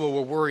high school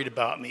were worried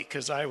about me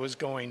because I was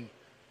going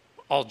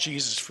all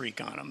Jesus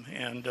freak on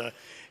them.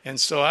 And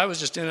so I was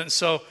just in it. And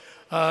so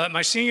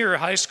my senior year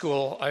of high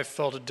school, I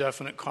felt a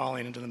definite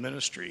calling into the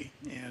ministry.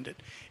 And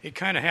it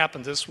kind of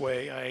happened this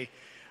way. I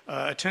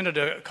attended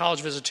a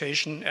college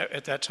visitation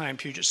at that time,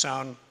 Puget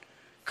Sound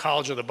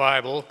College of the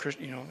Bible.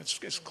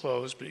 It's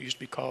closed, but it used to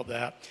be called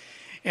that.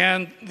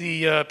 And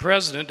the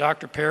president,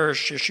 Dr.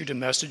 Parrish, issued a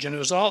message, and it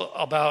was all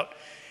about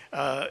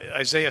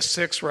Isaiah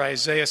 6, where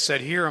Isaiah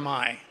said, "Here am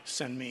I,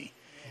 send me."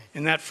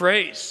 And that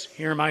phrase,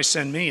 "Here am I,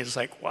 send me," is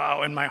like,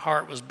 wow, and my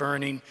heart was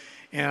burning.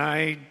 And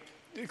I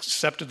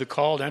accepted the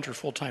call to enter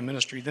full-time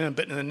ministry then.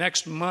 But in the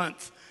next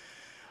month,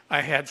 I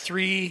had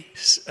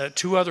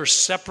two other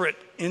separate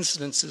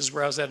incidences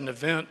where I was at an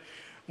event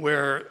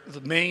where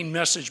the main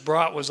message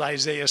brought was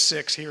Isaiah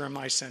 6, here am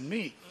I, send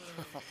me.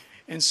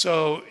 And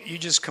so you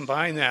just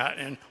combine that.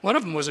 And one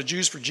of them was a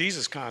Jews for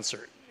Jesus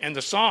concert. And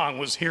the song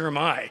was Here Am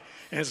I.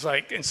 And it's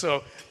like, and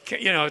so,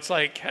 it's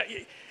like,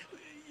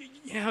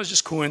 it was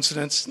just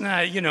coincidence.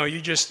 Nah,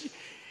 you just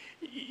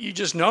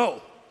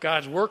know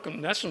God's working,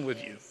 messing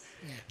with you.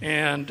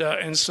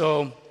 And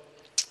so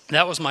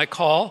that was my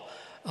call.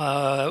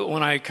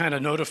 When I kind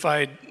of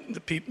notified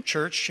the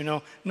church,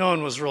 no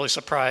one was really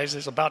surprised.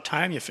 It's about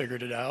time you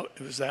figured it out.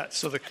 It was that.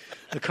 So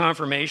the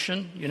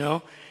confirmation,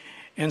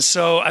 And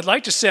so I'd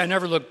like to say I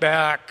never look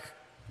back,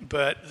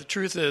 but the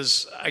truth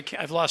is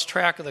I've lost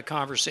track of the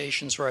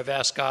conversations where I've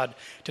asked God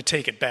to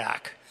take it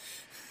back.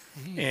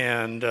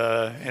 And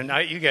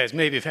you guys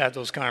maybe have had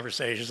those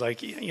conversations.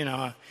 Like,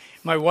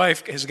 my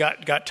wife has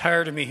got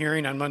tired of me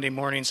hearing on Monday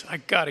mornings, I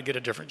got to get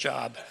a different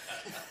job.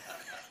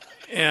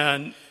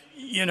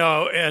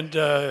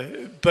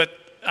 But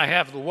I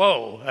have the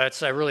whoa.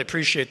 I really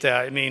appreciate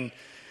that. I mean,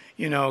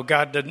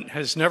 God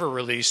has never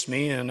released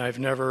me, and I've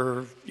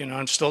never,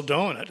 I'm still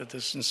doing it at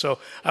this. And so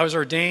I was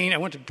ordained. I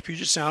went to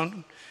Puget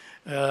Sound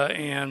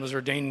and was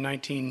ordained in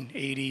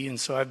 1980, and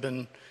so I've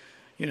been,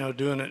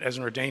 doing it as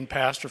an ordained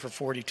pastor for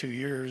 42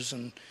 years.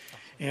 And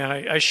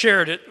I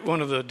shared it,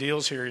 one of the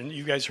deals here, and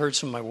you guys heard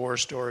some of my war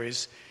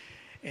stories.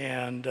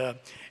 And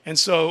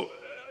so,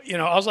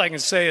 all I can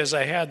say is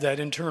I had that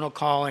internal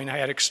calling. I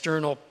had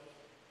external,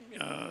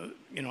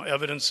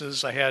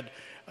 evidences. I had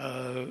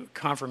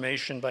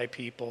confirmation by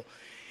people.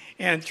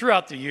 And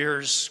throughout the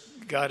years,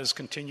 God has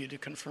continued to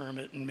confirm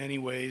it in many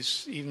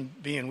ways, even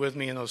being with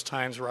me in those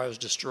times where I was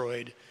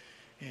destroyed,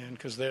 and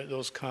because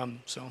those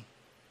come. So, amen.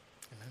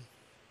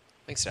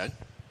 Thanks, Dad.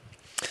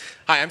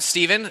 Hi, I'm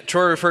Steven.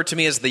 Troy referred to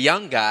me as the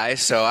young guy,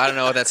 so I don't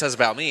know what that says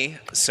about me.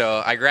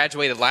 So I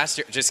graduated last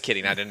year. Just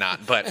kidding, I did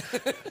not, but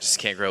just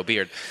can't grow a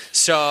beard.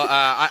 So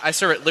I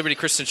serve at Liberty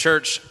Christian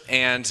Church,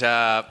 and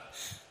I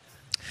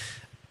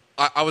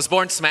was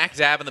born smack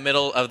dab in the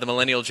middle of the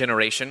millennial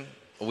generation.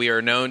 We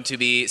are known to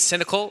be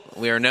cynical.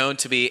 We are known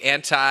to be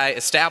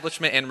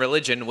anti-establishment and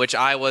religion, which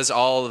I was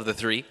all of the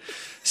three.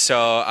 So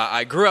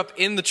I grew up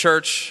in the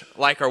church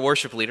like our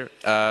worship leader.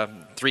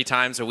 3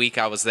 times a week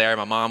I was there.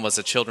 My mom was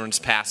a children's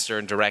pastor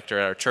and director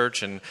at our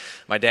church, and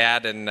my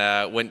dad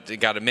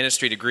got a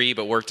ministry degree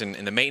but worked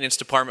in the maintenance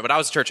department. But I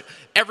was at church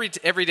every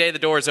day the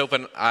door is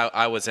open.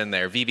 I was in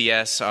there.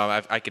 VBS,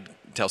 I could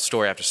tell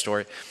story after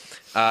story.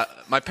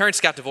 My parents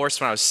got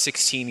divorced when I was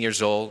 16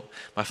 years old.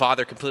 My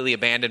father completely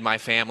abandoned my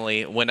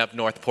family, went up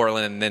North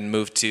Portland, and then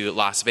moved to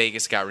Las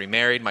Vegas, got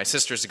remarried. My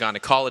sisters had gone to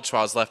college, so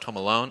I was left home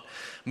alone.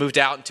 Moved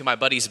out into my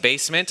buddy's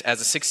basement as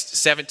a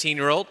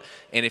 17-year-old.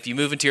 And if you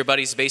move into your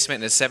buddy's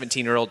basement as a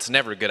 17-year-old, it's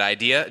never a good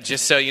idea,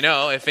 just so you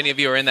know, if any of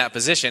you are in that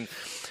position.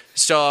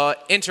 So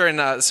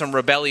entering some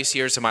rebellious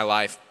years of my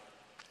life.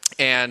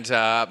 And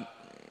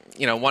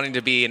wanting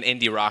to be an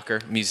indie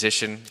rocker,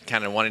 musician,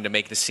 kind of wanting to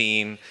make the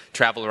scene,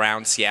 travel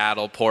around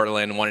Seattle,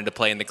 Portland, wanting to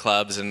play in the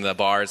clubs and the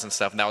bars and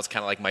stuff, and that was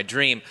kind of like my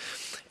dream.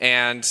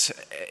 And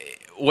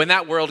when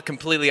that world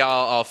completely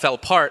all fell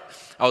apart,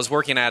 I was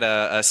working at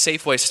a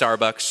Safeway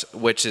Starbucks,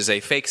 which is a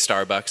fake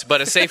Starbucks,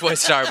 but a Safeway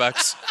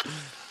Starbucks,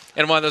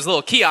 and one of those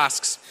little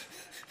kiosks.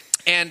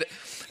 And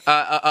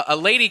a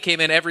lady came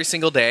in every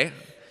single day.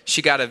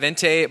 She got a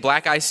Venti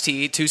black iced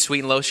tea, too sweet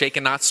and low,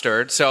 shaken, not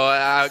stirred, so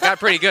I got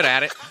pretty good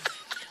at it.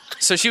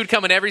 So she would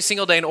come in every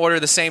single day and order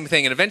the same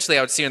thing, and eventually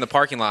I would see her in the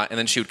parking lot, and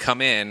then she would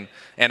come in,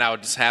 and I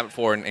would just have it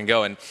for her and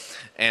go.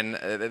 And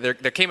there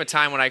came a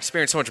time when I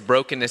experienced so much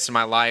brokenness in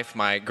my life.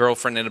 My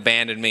girlfriend had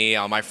abandoned me,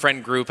 my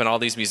friend group and all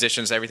these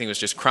musicians, everything was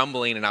just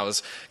crumbling, and I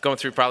was going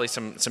through probably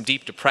some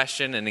deep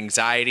depression and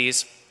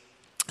anxieties,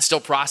 still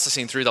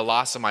processing through the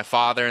loss of my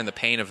father and the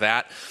pain of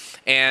that.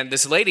 And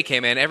this lady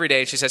came in every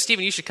day, and she said,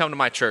 "Steven, you should come to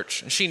my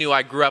church." And she knew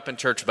I grew up in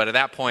church, but at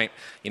that point,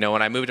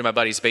 when I moved to my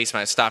buddy's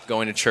basement, I stopped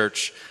going to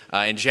church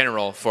in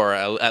general for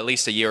at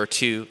least a year or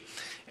two.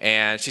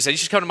 And she said, "You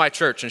should come to my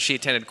church." And she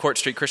attended Court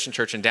Street Christian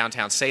Church in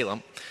downtown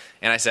Salem.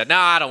 And I said, "No,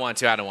 I don't want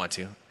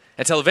to.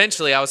 Until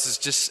eventually I was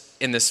just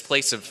in this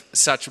place of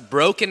such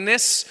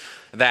brokenness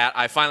that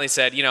I finally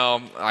said,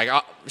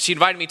 she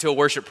invited me to a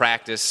worship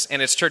practice, and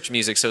it's church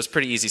music, so it's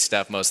pretty easy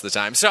stuff most of the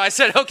time. So I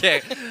said,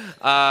 okay,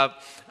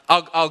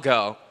 I'll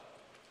go.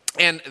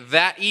 And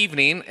that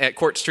evening at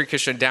Court Street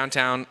Christian,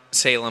 downtown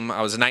Salem,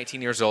 I was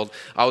 19 years old.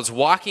 I was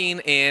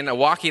walking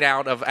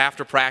out of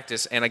after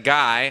practice, and a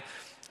guy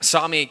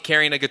saw me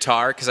carrying a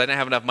guitar because I didn't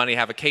have enough money to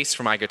have a case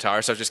for my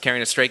guitar, so I was just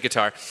carrying a straight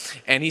guitar.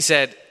 And he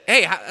said,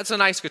 "Hey, that's a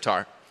nice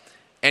guitar."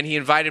 And he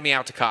invited me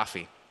out to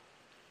coffee.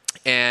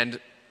 And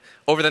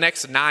over the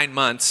next 9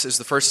 months is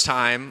the first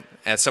time,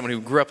 as someone who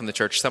grew up in the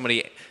church,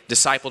 somebody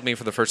discipled me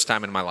for the first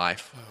time in my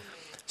life.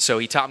 So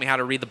he taught me how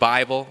to read the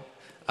Bible.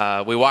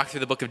 We walked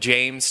through the book of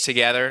James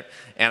together,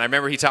 and I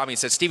remember he taught me, he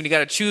said, Stephen, you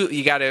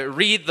got to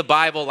read the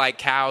Bible like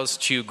cows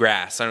chew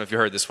grass. I don't know if you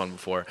heard this one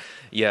before.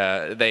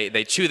 Yeah,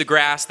 they chew the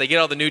grass, they get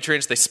all the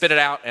nutrients, they spit it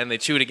out, and they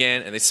chew it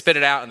again, and they spit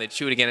it out, and they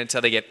chew it again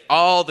until they get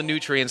all the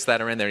nutrients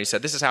that are in there. And he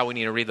said, this is how we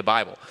need to read the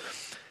Bible.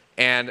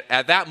 And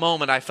at that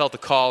moment, I felt the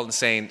call in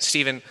saying,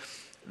 Stephen,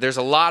 there's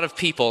a lot of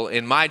people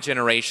in my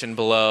generation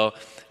below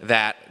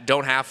that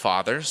don't have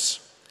fathers.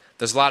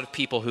 There's a lot of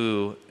people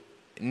who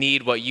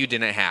need what you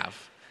didn't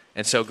have.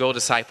 And so go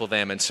disciple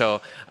them. And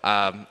so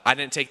I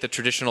didn't take the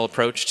traditional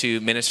approach to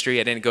ministry.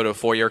 I didn't go to a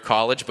 4-year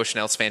college.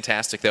 Bushnell's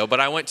fantastic, though.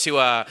 But I went to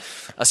a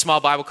small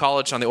Bible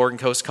college on the Oregon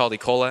coast called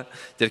Ecola.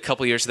 Did a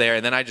couple years there.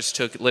 And then I just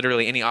took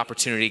literally any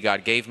opportunity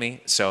God gave me.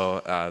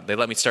 So they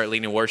let me start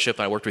leading worship.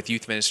 I worked with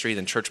youth ministry,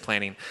 then church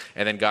planting.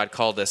 And then God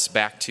called us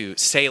back to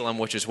Salem,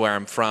 which is where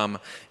I'm from,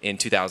 in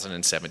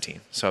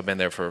 2017. So I've been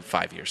there for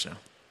 5 years now.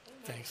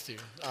 Thanks,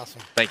 Stephen.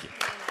 Awesome. Thank you.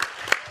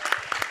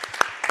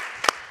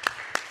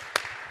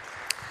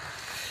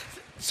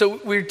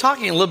 So we were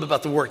talking a little bit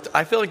about the work.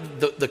 I feel like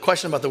the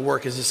question about the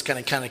work is just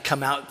going to kind of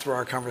come out through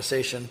our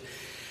conversation.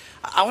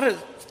 I want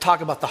to talk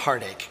about the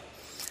heartache.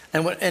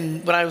 And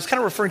what I was kind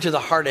of referring to the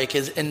heartache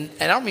is, and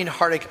I don't mean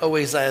heartache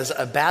always as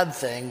a bad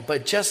thing,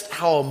 but just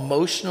how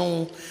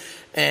emotional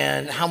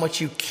and how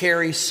much you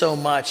carry so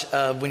much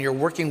when you're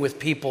working with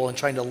people and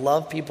trying to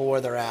love people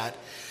where they're at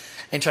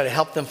and try to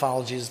help them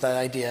follow Jesus, that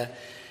idea.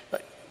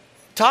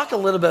 Talk a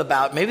little bit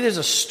about, maybe there's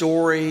a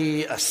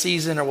story, a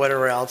season or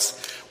whatever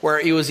else, where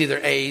it was either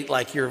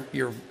like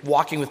you're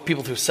walking with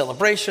people through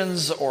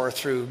celebrations or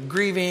through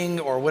grieving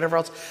or whatever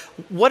else.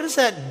 What does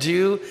that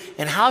do,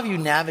 and how have you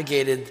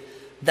navigated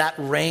that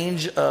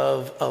range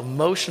of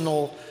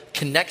emotional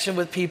connection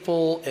with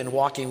people and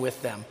walking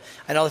with them?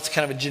 I know that's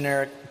kind of a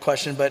generic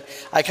question, but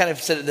I kind of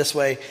said it this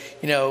way.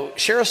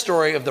 Share a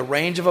story of the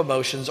range of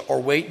emotions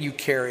or weight you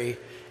carry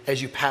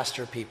as you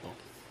pastor people.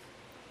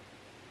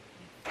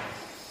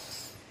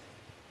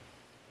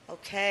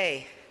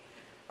 Okay,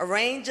 a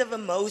range of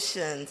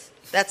emotions.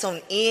 That's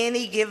on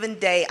any given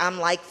day. I'm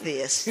like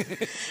this.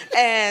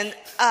 And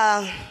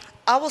I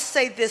will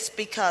say this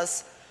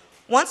because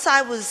once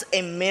I was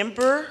a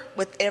member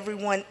with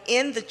everyone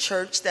in the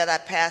church that I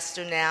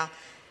pastor now,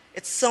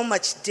 it's so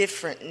much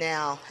different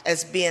now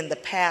as being the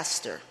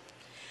pastor.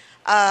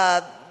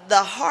 The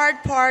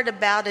hard part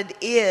about it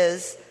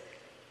is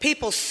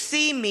people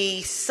see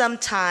me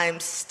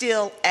sometimes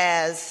still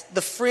as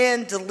the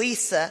friend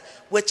Delisa,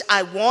 which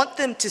I want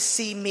them to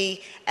see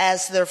me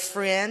as their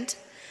friend,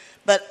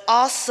 but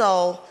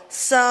also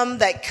some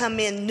that come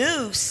in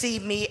new see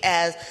me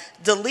as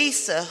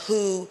Delisa,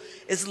 who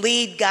is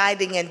lead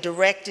guiding and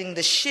directing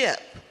the ship.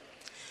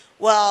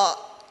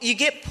 Well, you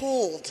get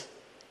pulled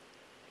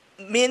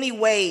many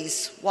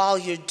ways while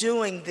you're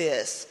doing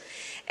this.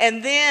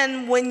 And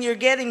then when you're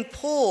getting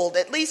pulled,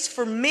 at least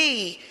for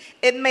me,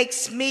 it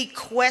makes me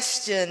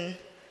question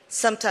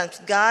sometimes,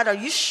 God, are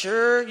you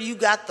sure you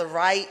got the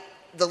right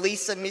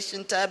Delisa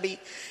Mission Tubby?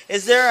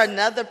 Is there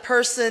another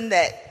person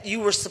that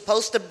you were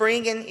supposed to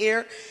bring in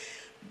here?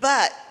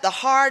 But the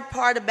hard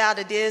part about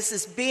it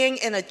is being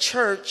in a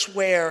church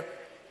where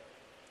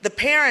the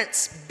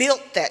parents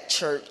built that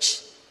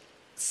church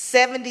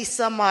 70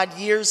 some odd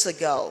years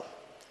ago.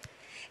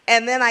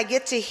 And then I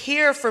get to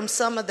hear from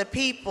some of the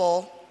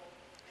people,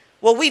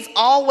 well, we've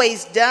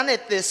always done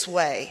it this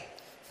way.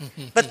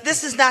 But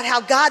this is not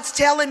how God's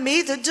telling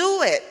me to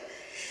do it.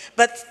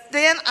 But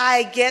then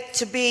I get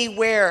to be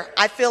where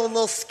I feel a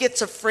little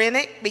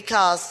schizophrenic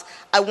because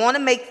I want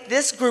to make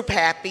this group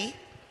happy.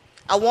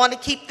 I want to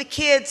keep the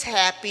kids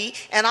happy.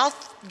 And I'll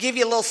give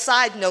you a little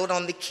side note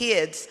on the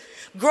kids.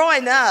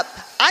 Growing up,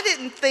 I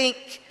didn't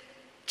think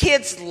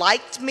kids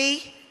liked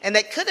me. And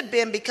that could have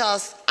been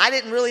because I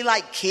didn't really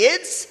like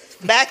kids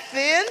back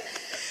then.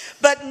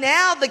 But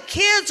now the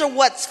kids are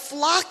what's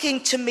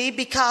flocking to me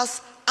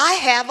because I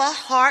have a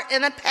heart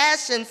and a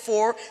passion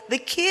for the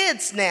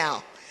kids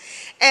now.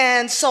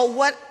 And so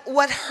what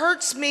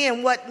hurts me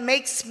and what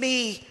makes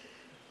me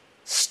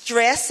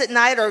stress at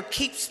night or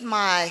keeps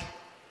my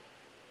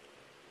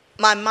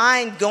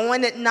mind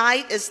going at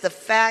night is the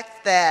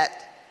fact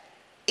that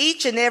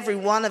each and every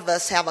one of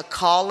us have a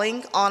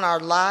calling on our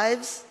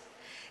lives.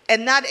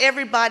 And not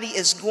everybody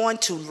is going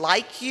to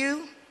like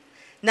you.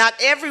 Not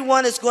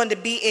everyone is going to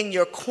be in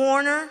your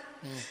corner.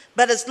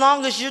 But as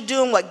long as you're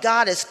doing what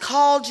God has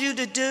called you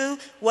to do,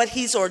 what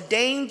he's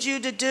ordained you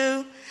to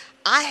do,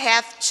 I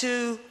have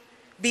to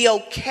be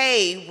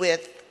okay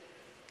with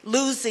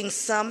losing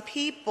some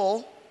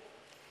people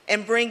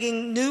and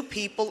bringing new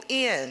people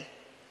in.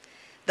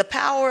 The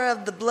power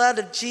of the blood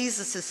of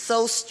Jesus is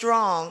so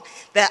strong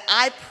that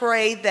I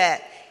pray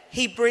that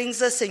he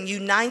brings us and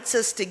unites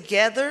us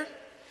together.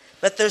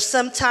 But there's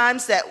some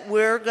times that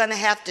we're going to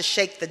have to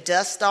shake the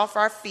dust off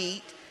our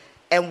feet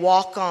and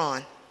walk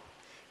on.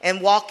 And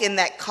walk in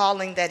that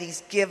calling that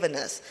he's given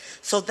us.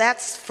 So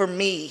that's, for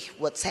me,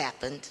 what's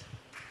happened.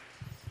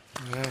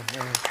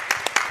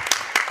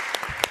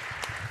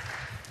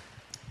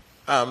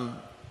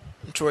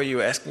 Troy, you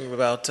were asking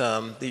about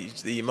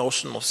the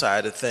emotional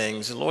side of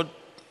things. The Lord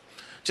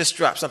just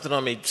dropped something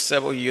on me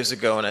several years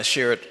ago, and I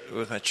share it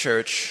with my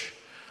church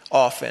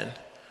often,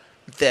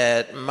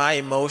 that my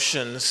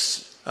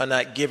emotions are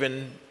not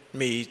given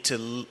me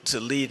to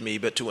lead me,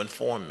 but to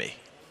inform me.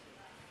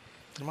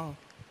 Come on.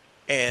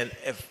 And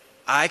if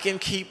I can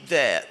keep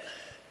that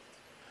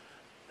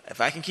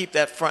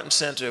front and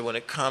center when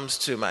it comes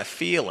to my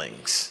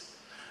feelings,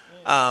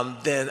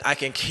 then I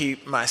can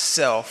keep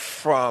myself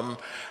from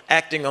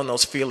acting on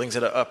those feelings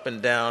that are up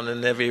and down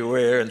and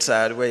everywhere and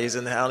sideways,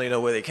 and I don't even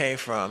know where they came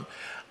from.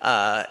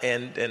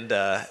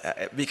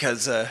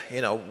 Because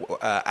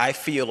I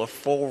feel a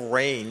full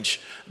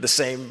range, the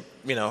same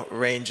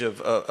range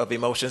of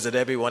emotions that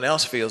everyone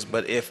else feels.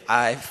 But if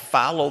I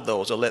follow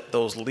those or let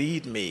those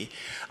lead me,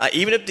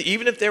 even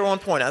if they're on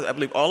point, I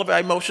believe all of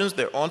our emotions,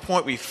 they're on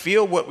point. We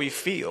feel what we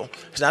feel.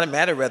 It's not a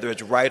matter whether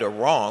it's right or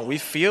wrong. We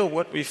feel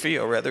what we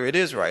feel, whether it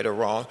is right or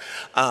wrong.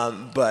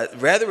 But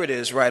whether it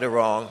is right or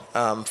wrong,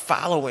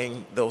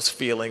 following those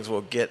feelings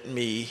will get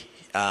me.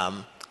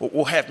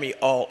 Will have me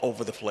all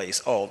over the place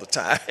all the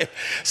time.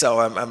 So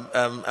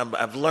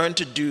I've learned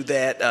to do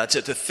that,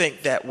 to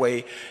think that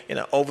way,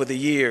 over the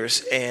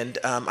years. And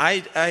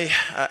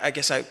I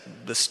guess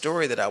the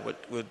story that I would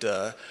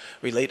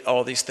relate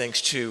all these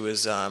things to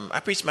is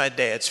I preached my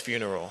dad's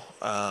funeral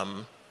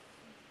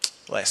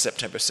last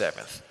September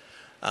 7th,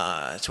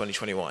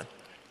 2021.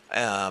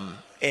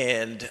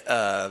 And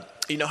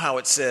you know how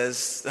it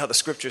says, how the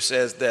scripture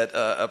says that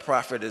a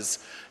prophet is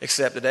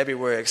accepted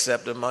everywhere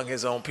except among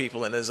his own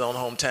people in his own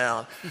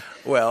hometown.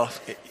 Well,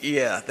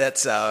 yeah,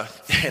 that's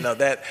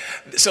that.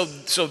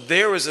 So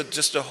there was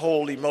just a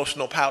whole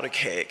emotional powder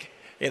keg,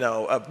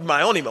 of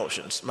my own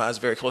emotions. I was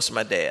very close to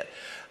my dad.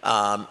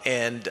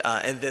 And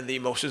then the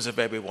emotions of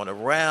everyone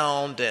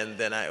around, and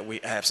then I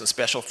have some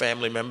special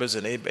family members.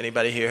 And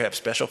anybody here have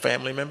special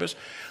family members?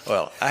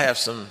 Well, I have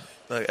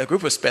a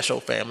group of special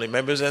family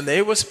members, and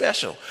they were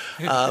special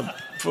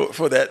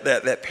for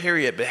that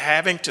period. But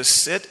having to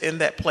sit in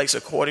that place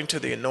according to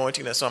the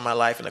anointing that's on my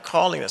life and the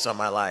calling that's on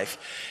my life,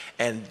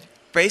 and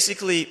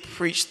basically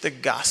preach the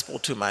gospel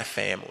to my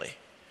family.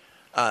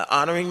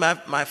 Honoring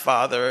my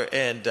father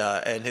and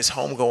his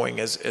homegoing,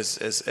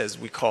 as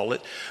we call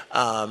it,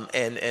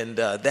 and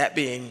that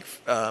being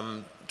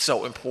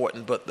so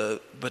important,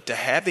 but to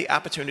have the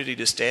opportunity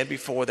to stand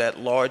before that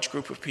large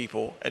group of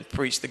people and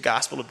preach the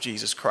gospel of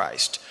Jesus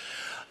Christ,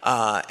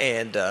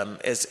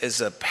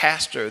 as a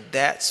pastor,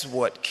 that's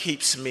what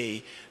keeps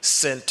me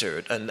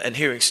centered. And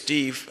hearing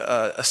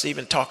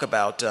Stephen talk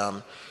about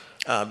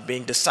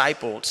being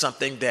discipled,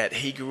 something that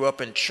he grew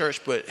up in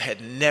church but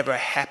had never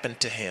happened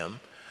to him.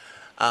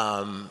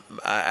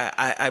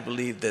 I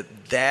believe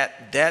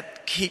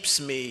that keeps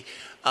me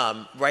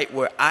right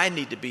where I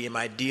need to be in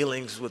my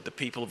dealings with the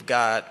people of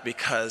God,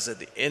 because at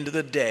the end of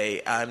the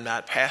day, I'm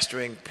not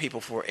pastoring people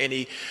for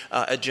any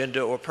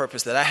agenda or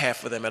purpose that I have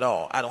for them at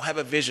all. I don't have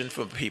a vision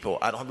for people.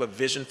 I don't have a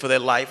vision for their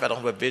life. I don't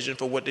have a vision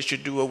for what they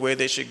should do or where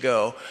they should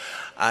go.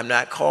 I'm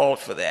not called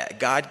for that.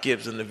 God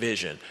gives them the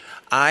vision.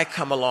 I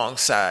come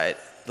alongside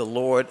the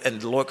Lord,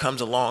 and the Lord comes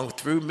along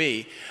through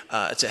me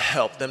to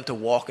help them to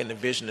walk in the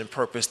vision and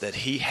purpose that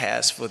He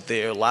has for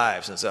their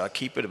lives. And so I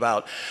keep it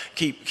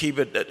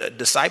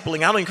discipling.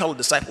 I don't even call it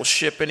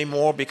discipleship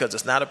anymore, because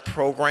it's not a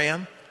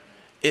program.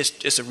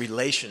 It's a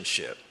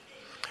relationship.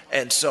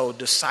 And so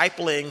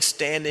discipling,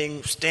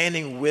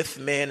 standing with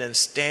men and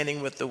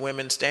standing with the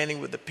women,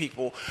 standing with the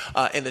people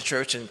in the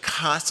church, and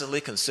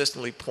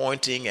consistently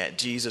pointing at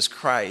Jesus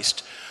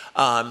Christ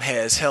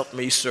has helped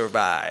me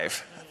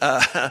survive.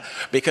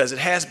 Because it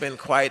has been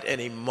quite an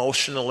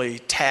emotionally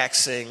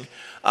taxing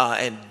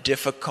and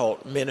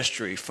difficult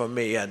ministry for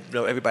me. I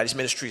know everybody's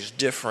ministry is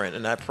different,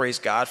 and I praise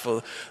God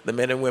for the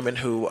men and women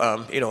who,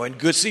 in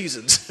good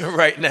seasons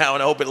right now,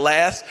 and I hope it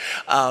lasts.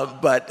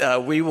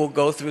 But we will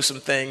go through some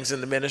things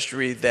in the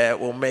ministry that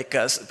will make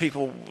us,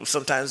 people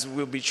sometimes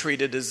will be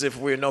treated as if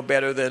we're no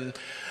better than,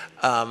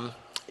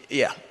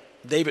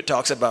 David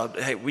talks about,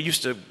 hey, we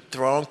used to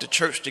throng to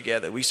church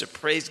together. We used to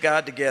praise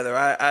God together.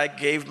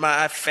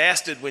 I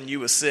fasted when you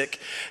were sick,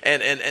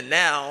 and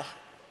now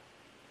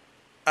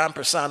I'm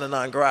persona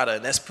non grata,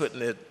 and that's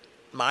putting it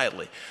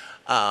mildly.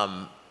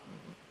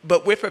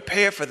 But we're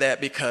prepared for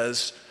that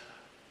because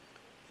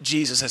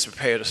Jesus has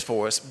prepared us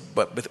for us,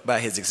 but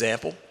by His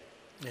example.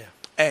 Yeah.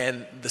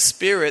 And the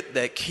Spirit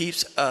that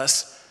keeps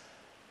us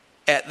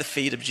at the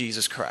feet of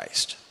Jesus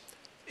Christ.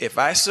 If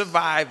I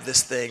survive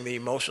this thing, the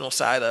emotional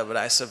side of it,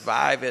 I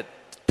survive it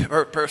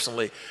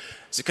personally,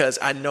 it's because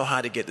I know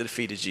how to get to the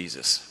feet of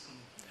Jesus.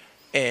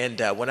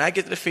 And when I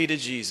get to the feet of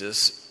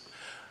Jesus,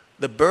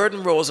 the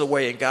burden rolls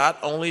away, and God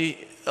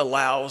only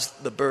allows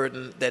the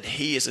burden that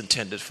He has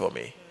intended for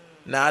me.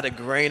 Not a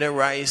grain of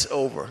rice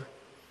over,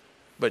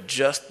 but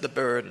just the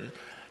burden.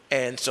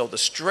 And so the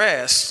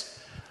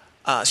stress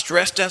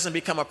doesn't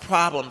become a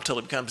problem until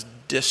it becomes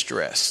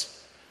distress.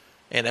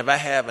 And if I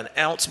have an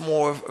ounce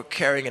more, or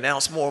carrying an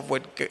ounce more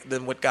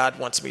than what God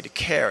wants me to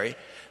carry,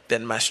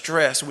 then my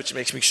stress, which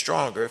makes me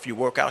stronger. If you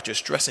work out, you're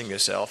stressing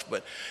yourself.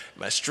 But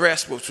my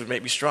stress, which would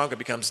make me stronger,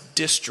 becomes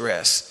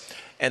distress.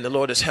 And the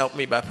Lord has helped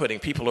me by putting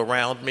people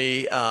around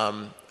me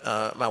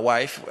my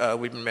wife.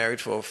 We've been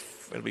married for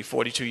it'll be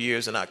 42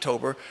 years in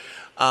October.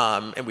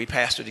 And we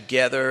pastor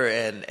together,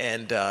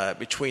 and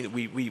between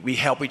we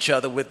help each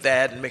other with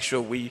that, and make sure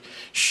we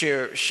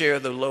share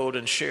the load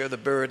and share the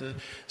burden,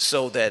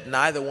 so that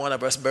neither one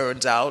of us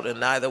burns out, and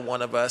neither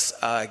one of us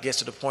gets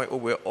to the point where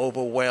we're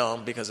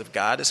overwhelmed. Because if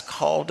God has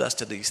called us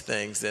to these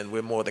things, then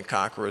we're more than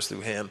conquerors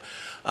through Him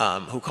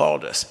who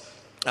called us.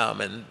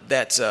 And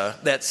that's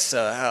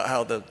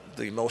how the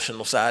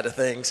emotional side of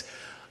things,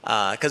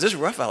 because it's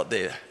rough out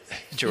there,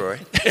 Joy.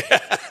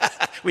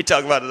 We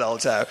talk about it all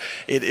the time.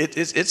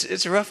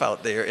 It's rough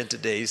out there in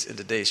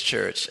today's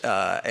church,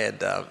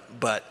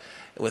 but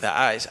with our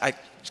eyes, I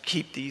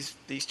keep these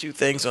two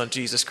things on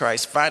Jesus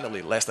Christ.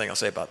 Finally, last thing I'll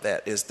say about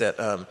that is that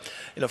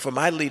for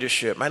my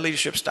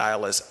leadership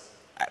style is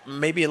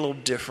maybe a little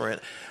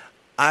different.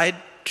 I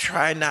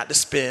try not to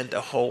spend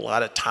a whole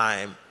lot of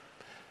time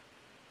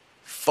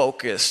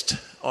focused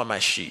on my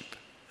sheep.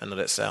 I know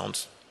that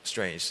sounds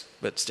strange,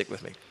 but stick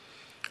with me.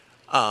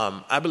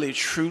 I believe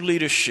true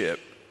leadership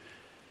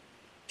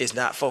is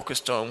not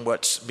focused on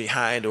what's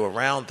behind or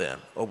around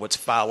them or what's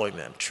following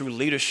them. True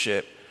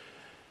leadership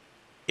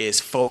is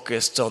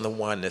focused on the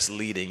one that's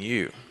leading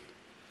you.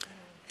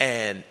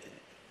 And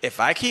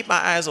if I keep my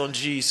eyes on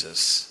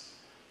Jesus,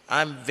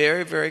 I'm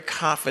very, very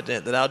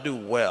confident that I'll do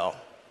well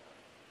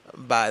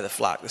by the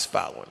flock that's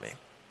following me.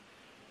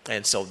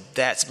 And so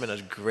that's been a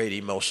great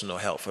emotional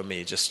help for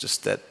me.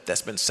 Just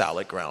that's been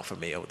solid ground for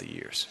me over the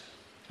years.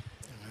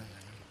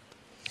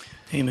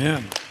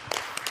 Amen.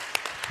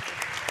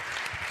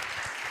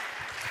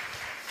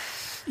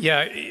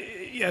 Yeah,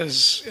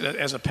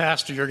 as a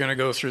pastor, you're going to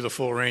go through the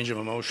full range of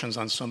emotions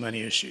on so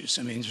many issues.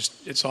 I mean,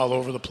 just it's all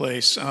over the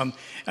place. In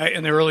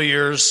the early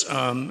years,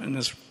 and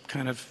this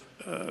kind of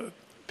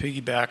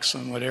piggybacks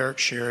on what Eric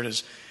shared,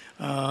 is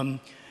I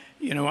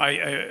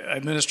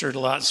ministered a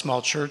lot in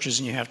small churches,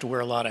 and you have to wear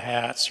a lot of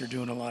hats. You're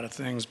doing a lot of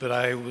things, but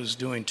I was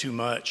doing too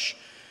much.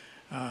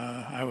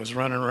 I was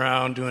running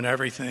around doing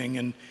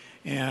everything,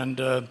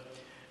 and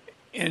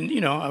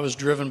I was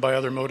driven by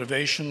other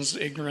motivations,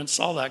 ignorance,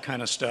 all that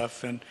kind of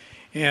stuff. And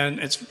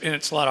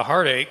it's a lot of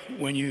heartache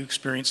when you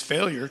experience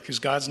failure, because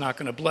God's not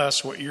going to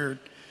bless when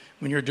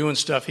you're doing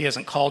stuff He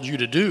hasn't called you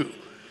to do.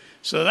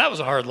 So that was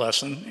a hard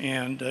lesson.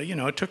 And,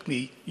 it took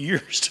me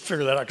years to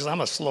figure that out, because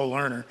I'm a slow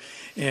learner.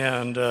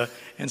 And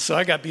so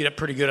I got beat up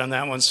pretty good on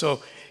that one.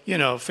 So,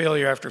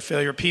 failure after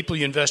failure, people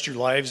you invest your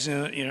lives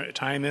in,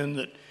 time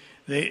in,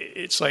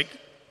 it's like,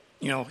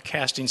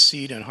 casting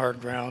seed on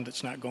hard ground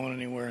that's not going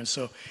anywhere. And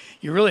so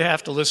you really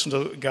have to listen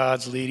to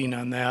God's leading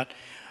on that.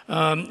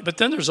 But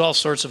then there's all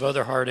sorts of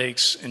other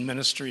heartaches in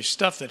ministry,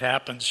 stuff that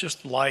happens,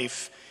 just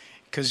life,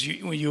 because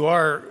when you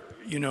are,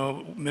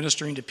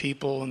 ministering to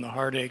people and the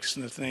heartaches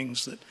and the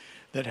things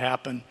that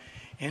happen,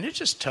 and it's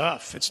just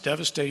tough. It's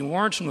devastating.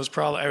 Warrenton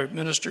I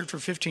ministered for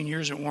 15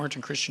 years at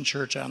Warrenton Christian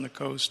Church out on the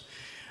coast.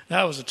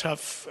 That was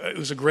it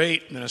was a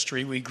great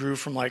ministry. We grew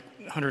from like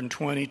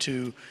 120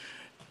 to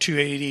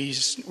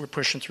 280s, we're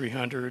pushing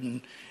 300,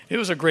 and it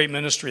was a great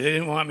ministry. They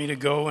didn't want me to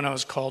go when I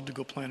was called to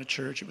go plant a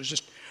church. It was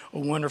just a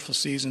wonderful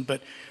season,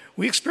 but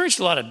we experienced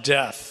a lot of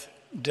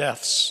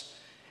deaths,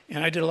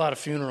 and I did a lot of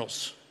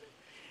funerals,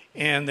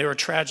 and they were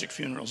tragic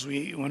funerals.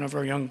 One of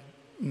our young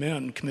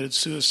men committed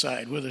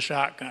suicide with a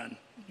shotgun,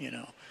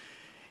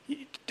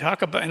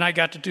 Talk about, and I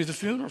got to do the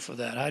funeral for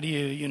that. How do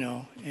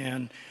you,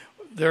 and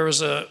there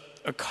was a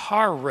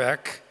car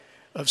wreck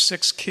of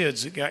 6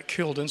 kids that got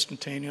killed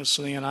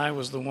instantaneously, and I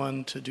was the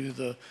one to do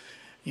the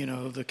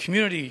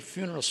community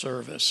funeral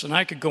service. And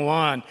I could go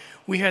on.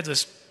 We had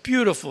this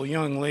beautiful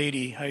young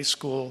lady, high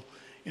school,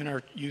 in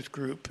our youth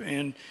group,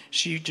 and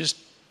she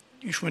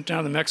went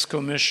down to the Mexico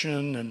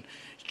mission, and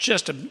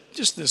just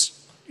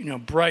this,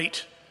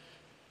 bright,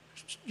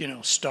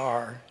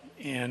 star,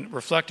 and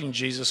reflecting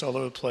Jesus all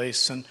over the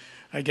place. And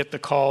I get the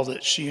call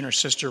that she and her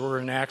sister were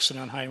in an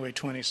accident on Highway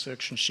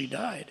 26, and she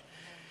died.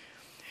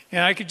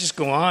 And I could just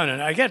go on,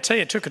 and I got to tell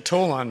you, it took a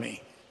toll on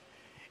me.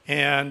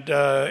 And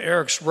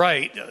Eric's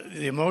right.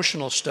 The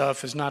emotional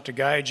stuff is not to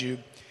guide you.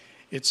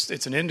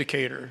 It's an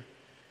indicator.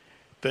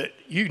 But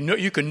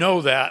you can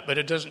know that, but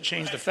it doesn't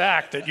change the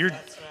fact that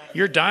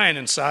you're dying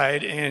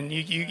inside, and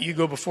you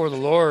go before the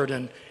Lord,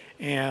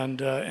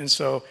 and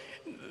so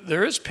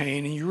there is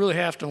pain, and you really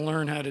have to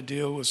learn how to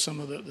deal with some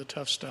of the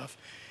tough stuff.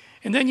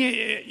 And then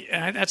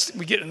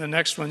we get in the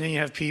next one. Then you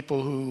have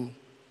people who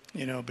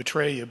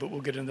betray you, but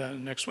we'll get into that in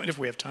the next one if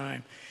we have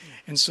time.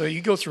 And so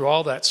you go through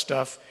all that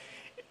stuff,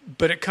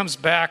 but it comes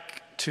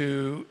back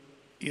to,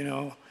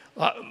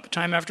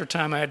 time after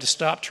time I had to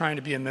stop trying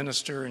to be a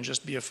minister and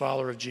just be a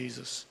follower of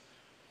Jesus.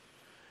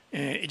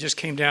 And it just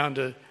came down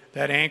to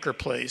that anchor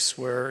place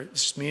where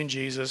it's just me and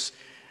Jesus.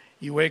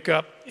 You wake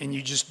up and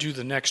you just do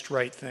the next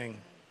right thing.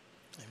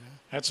 Amen.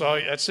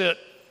 That's it.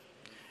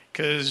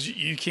 Because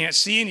you can't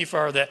see any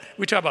farther. That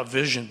we talk about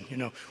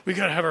vision, we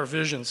got to have our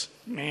visions.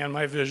 Man,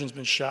 my vision's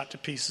been shot to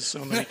pieces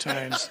so many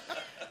times.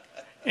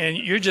 And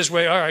you're just all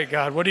right,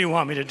 God, what do you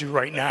want me to do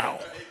right now?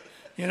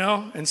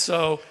 And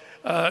so,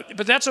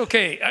 but that's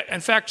okay.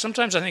 In fact,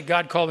 sometimes I think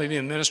God called me to be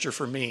a minister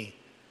for me.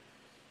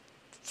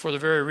 for the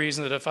very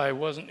reason that if I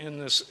wasn't in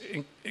this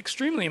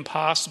extremely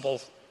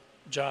impossible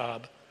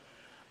job,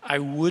 I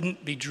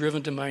wouldn't be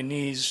driven to my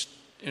knees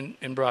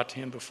and brought to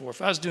him before.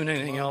 If I was doing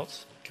anything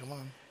else,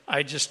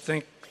 I just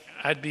think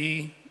I'd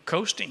be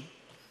coasting.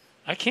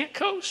 I can't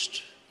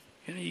coast.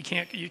 You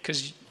can't,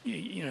 because,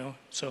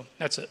 so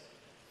that's it.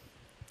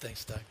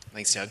 Thanks, Doug.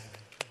 Thanks, Doug.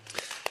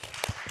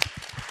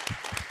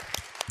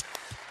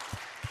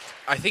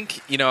 I think,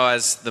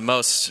 as the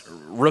most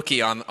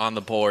rookie on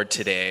the board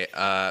today,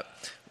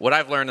 what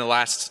I've learned in the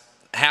last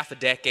half a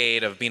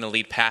decade of being a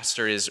lead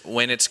pastor is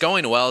when it's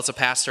going well as a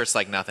pastor, it's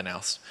like nothing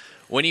else.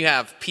 When you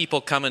have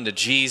people coming to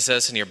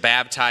Jesus and you're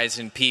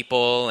baptizing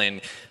people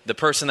and the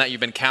person that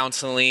you've been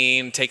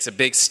counseling takes a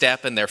big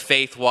step in their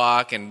faith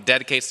walk and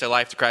dedicates their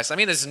life to Christ,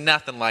 there's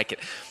nothing like it.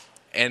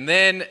 And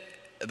then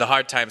the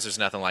hard times, there's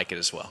nothing like it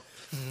as well.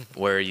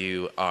 Where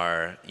you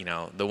are,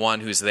 the one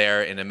who's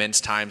there in immense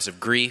times of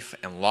grief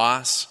and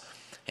loss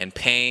and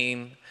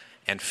pain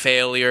and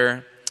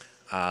failure,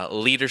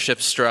 leadership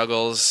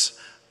struggles,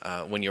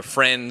 when your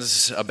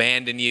friends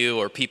abandon you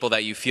or people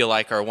that you feel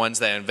like are ones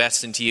that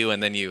invest into you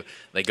and then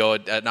they go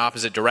an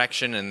opposite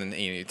direction and then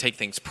you take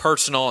things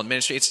personal and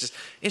ministry.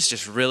 It's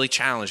just really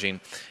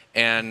challenging.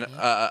 And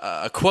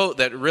a quote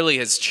that really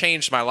has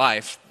changed my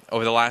life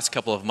over the last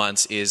couple of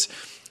months is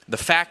the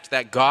fact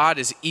that God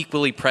is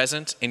equally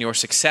present in your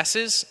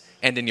successes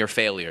and in your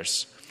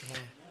failures.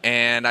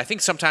 And I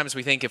think sometimes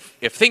we think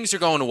if things are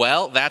going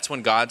well, that's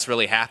when God's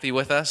really happy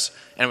with us.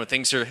 And when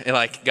things are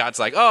like, God's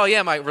like, oh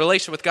yeah, my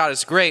relationship with God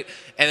is great.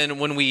 And then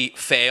when we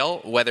fail,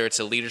 whether it's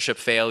a leadership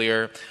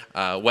failure,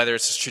 whether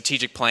it's a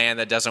strategic plan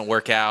that doesn't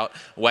work out,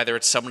 whether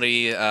it's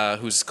somebody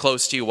who's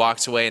close to you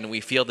walks away and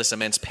we feel this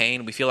immense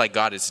pain, we feel like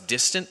God is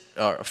distant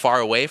or far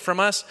away from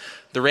us.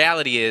 The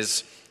reality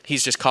is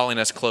he's just calling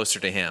us closer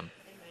to him.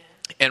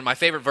 And my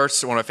favorite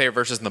verse, one of my favorite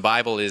verses in the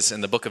Bible is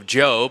in the book of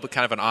Job,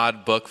 kind of an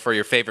odd book for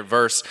your favorite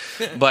verse.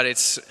 But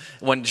it's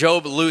when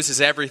Job loses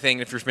everything,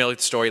 if you're familiar with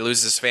the story,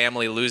 loses his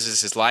family,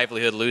 loses his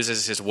livelihood,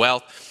 loses his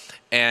wealth.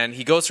 And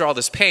he goes through all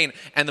this pain.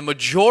 And the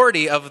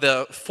majority of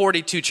the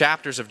 42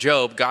 chapters of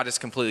Job, God is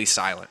completely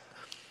silent.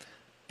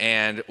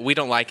 And we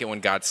don't like it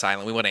when God's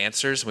silent. We want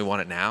answers. We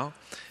want it now.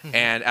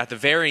 And at the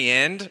very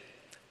end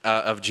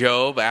of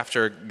Job,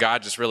 after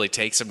God just really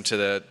takes him to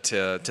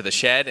the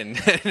shed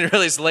and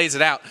really just lays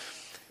it out,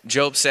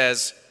 Job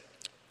says,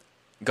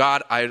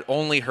 God, I had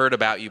only heard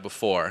about you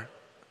before,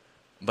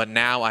 but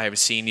now I have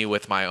seen you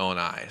with my own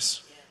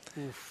eyes.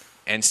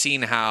 And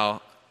seen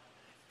how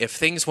if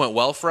things went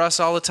well for us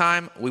all the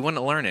time, we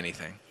wouldn't learn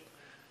anything.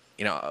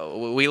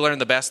 We learn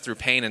the best through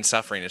pain and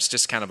suffering. It's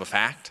just kind of a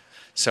fact.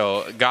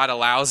 So God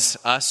allows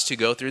us to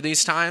go through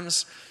these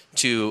times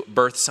to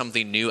birth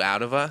something new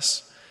out of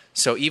us.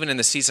 So even in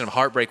the season of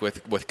heartbreak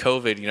with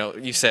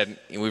COVID, you said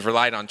we've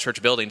relied on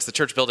church buildings. The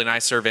church building I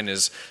serve in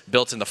is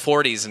built in the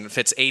 40s and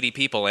fits 80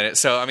 people in it.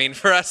 So,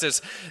 for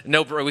us,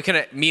 we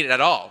couldn't meet it at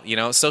all.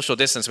 Social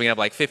distance, we have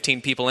like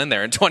 15 people in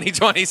there in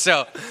 2020.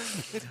 So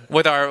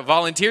with our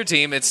volunteer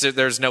team,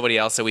 there's nobody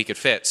else that we could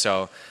fit.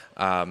 So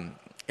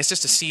it's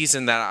just a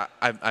season that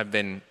I've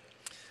been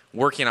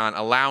working on,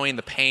 allowing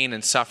the pain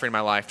and suffering in my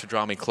life to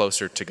draw me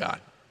closer to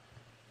God.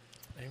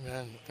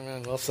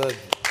 Amen. Well said.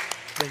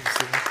 Thank you,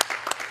 Stephen.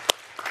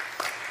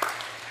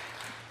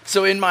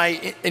 So in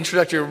my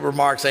introductory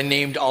remarks, I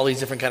named all these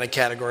different kind of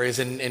categories,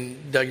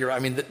 and Doug,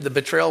 the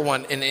betrayal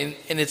one, and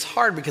it's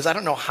hard because I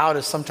don't know how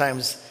to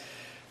sometimes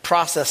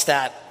process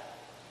that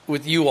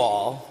with you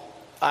all.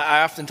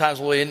 I oftentimes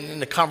will,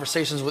 in the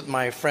conversations with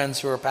my friends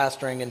who are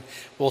pastoring, and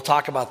we'll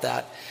talk about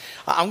that.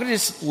 I'm going to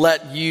just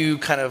let you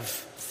kind of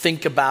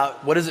think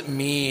about what does it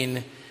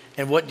mean,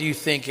 and what do you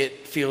think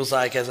it feels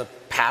like as a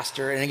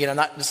pastor. And again,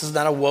 this is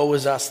not a woe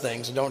is us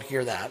thing, so don't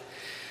hear that.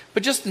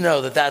 But just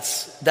know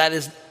that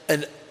is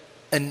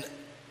an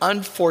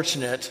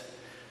unfortunate,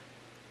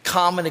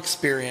 common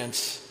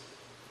experience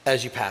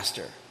as you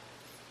pastor.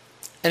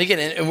 And again,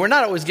 and we're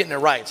not always getting it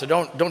right, so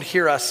don't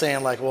hear us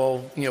saying like,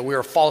 well, we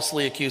were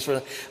falsely accused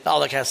for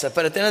all that kind of stuff.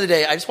 But at the end of the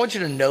day, I just want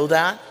you to know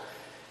that,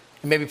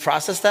 and maybe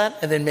process that,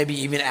 and then maybe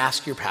even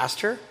ask your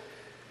pastor,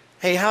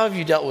 hey, how have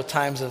you dealt with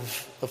times of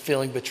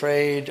feeling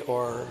betrayed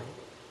or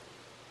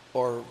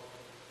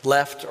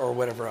left or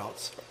whatever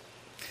else?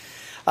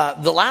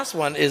 The last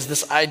one is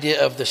this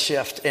idea of the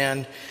shift.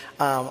 And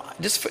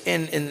just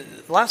in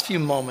the last few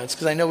moments,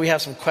 because I know we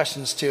have some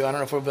questions too. I don't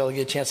know if we'll be able to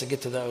get a chance to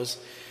get to those.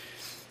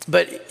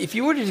 But if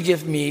you were to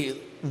give me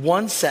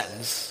one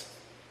sentence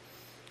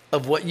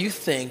of what you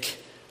think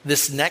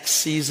this next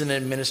season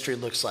in ministry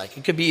looks like,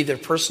 it could be either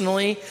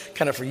personally,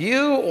 kind of for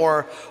you,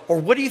 or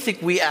what do you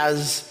think we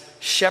as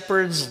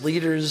shepherds,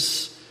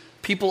 leaders,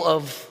 people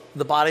of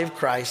the body of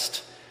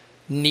Christ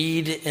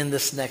need in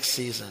this next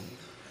season?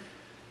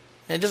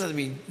 And it doesn't have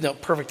to be no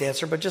perfect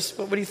answer, but just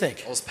what do you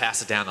think? I'll just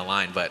pass it down the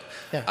line, but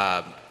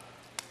Yeah.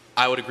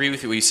 I would agree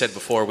with what you said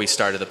before we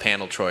started the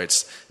panel, Troy.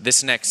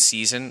 This next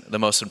season, the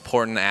most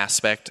important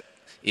aspect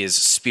is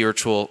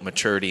spiritual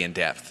maturity and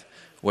depth,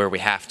 where we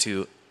have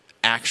to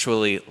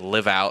actually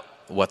live out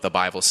what the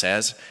Bible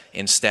says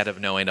instead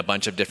of knowing a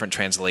bunch of different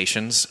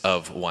translations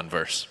of one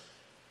verse.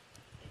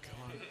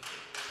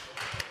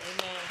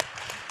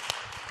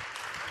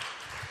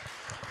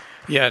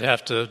 Yeah, I'd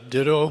have to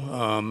ditto.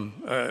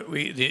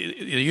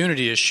 The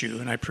unity issue,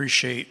 and I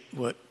appreciate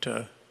what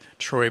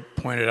Troy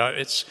pointed out.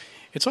 It's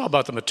all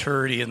about the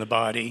maturity in the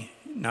body,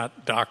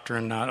 not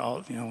doctrine, not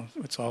all.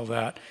 It's all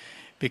that,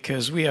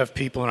 because we have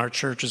people in our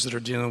churches that are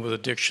dealing with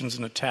addictions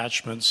and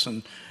attachments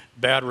and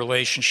bad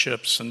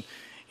relationships, and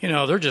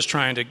they're just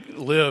trying to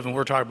live, and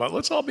we're talking about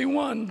let's all be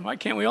one. Why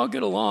can't we all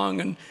get along?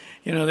 And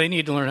they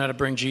need to learn how to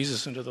bring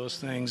Jesus into those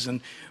things.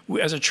 And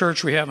as a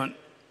church, we haven't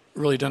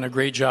really done a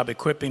great job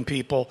equipping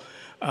people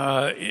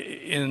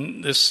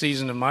in this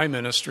season of my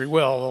ministry.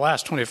 Well, the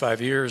last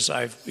 25 years,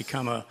 I've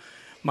become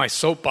my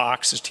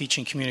soapbox is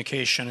teaching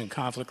communication and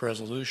conflict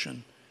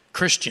resolution,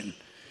 Christian,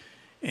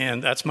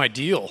 and that's my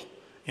deal.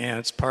 And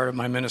it's part of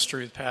my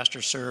ministry with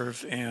Pastor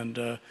Serve,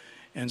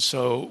 and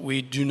so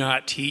we do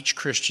not teach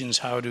Christians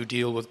how to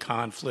deal with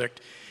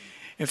conflict.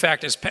 In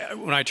fact,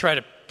 when I try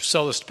to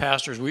sell this to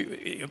pastors,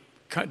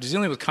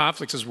 dealing with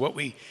conflicts is what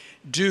we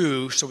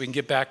do so we can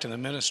get back to the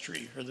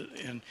ministry.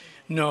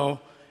 No,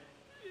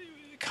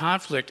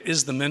 conflict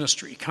is the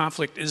ministry.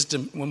 Conflict is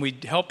when we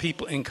help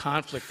people in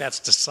conflict, that's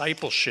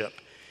discipleship.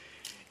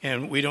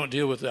 And we don't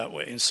deal with it that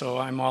way. And so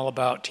I'm all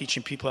about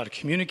teaching people how to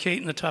communicate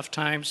in the tough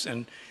times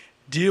and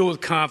deal with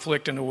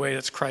conflict in a way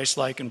that's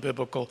Christ-like and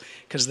biblical,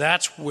 because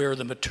that's where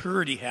the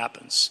maturity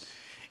happens.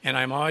 And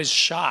I'm always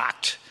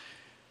shocked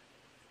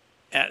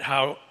at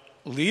how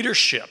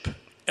leadership,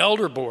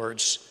 elder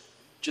boards,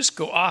 just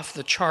go off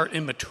the chart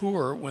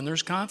immature when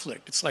there's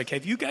conflict. It's like,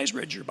 have you guys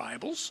read your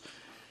Bibles?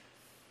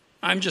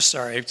 I'm just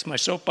sorry, it's my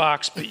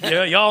soapbox, but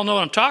y'all know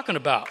what I'm talking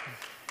about.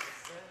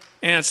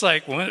 And it's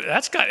like, well,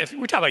 if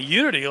we talk about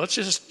unity, let's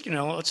just,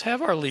 let's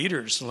have our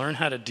leaders learn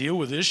how to deal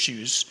with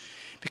issues,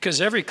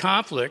 because every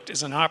conflict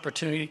is an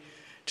opportunity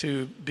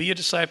to be a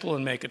disciple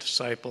and make a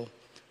disciple,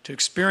 to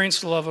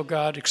experience the love of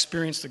God,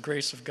 experience the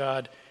grace of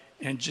God,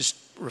 and just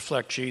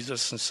reflect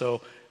Jesus. And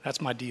so that's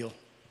my deal.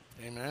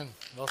 Amen.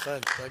 Well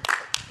said.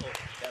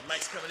 That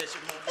mic's coming at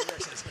you in all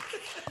directions.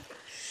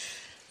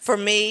 For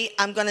me,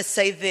 I'm going to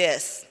say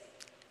this.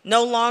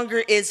 No longer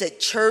is it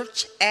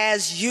church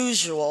as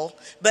usual,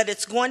 but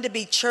it's going to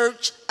be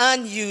church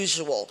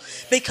unusual,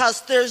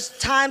 because there's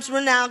times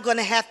we're now going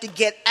to have to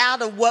get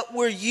out of what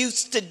we're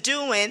used to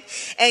doing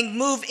and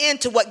move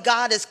into what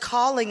God is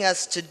calling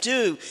us to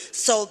do.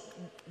 So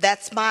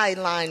that's my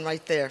line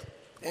right there.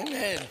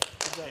 Amen.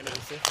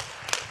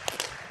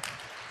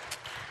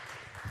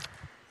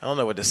 I don't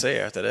know what to say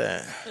after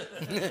that.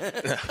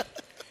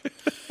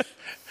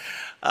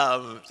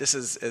 This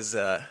is as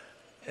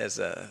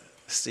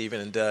Stephen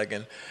and Doug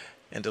and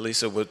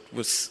Delisa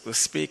was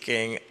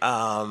speaking.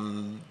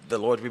 The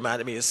Lord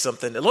reminded me of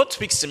something. The Lord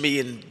speaks to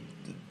me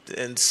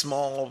in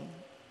small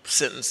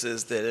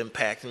sentences that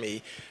impact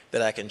me,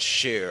 that I can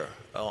share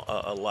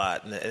a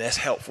lot, and that's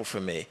helpful for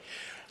me.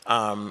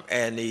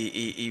 And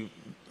he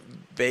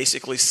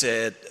basically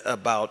said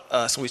about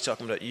us, we was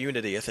talking about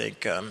unity, I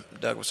think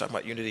Doug was talking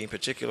about unity in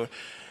particular.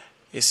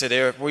 He said,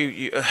 Eric,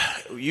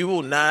 you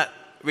will not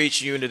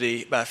reach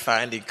unity by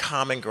finding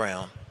common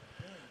ground,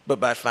 but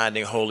by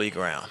finding holy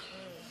ground.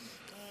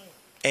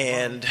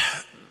 And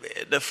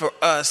for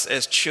us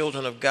as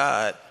children of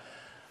God,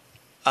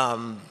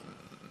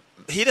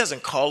 he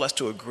doesn't call us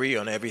to agree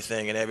on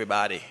everything and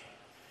everybody,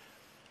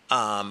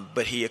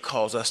 but he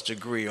calls us to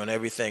agree on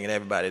everything and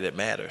everybody that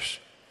matters.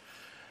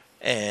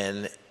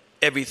 And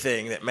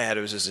everything that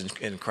matters is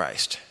in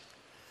Christ.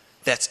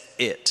 That's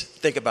it.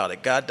 Think about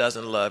it. God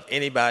doesn't love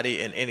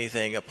anybody and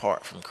anything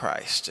apart from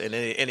Christ. And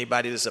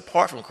anybody that's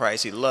apart from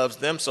Christ, he loves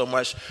them so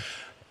much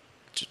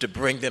to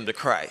bring them to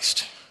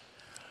Christ.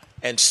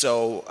 And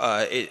so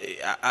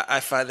I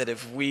find that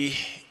if we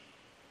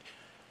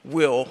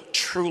will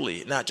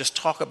truly not just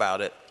talk about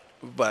it,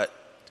 but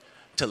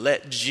to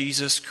let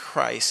Jesus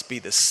Christ be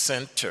the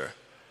center,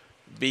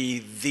 be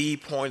the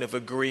point of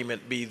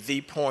agreement, be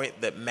the point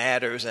that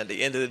matters, and at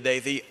the end of the day,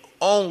 the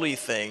only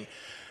thing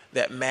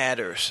that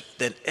matters,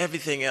 then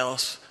everything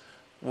else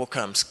will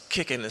come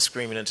kicking and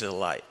screaming into the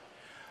light.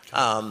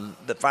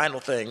 The final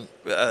thing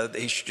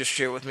he just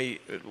shared with me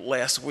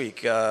last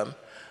week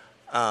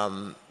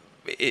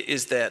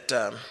is that,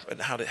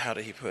 how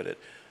did he put it?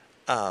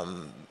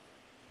 The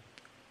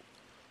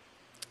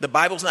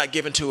Bible's not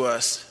given to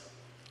us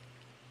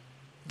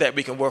that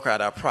we can work out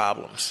our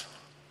problems,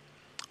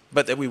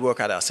 but that we work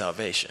out our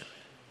salvation.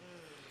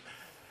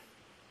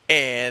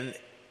 And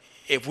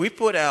if we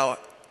put our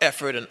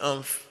effort and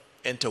oomph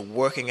into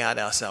working out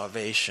our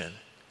salvation,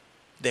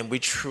 then we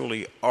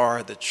truly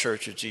are the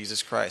church of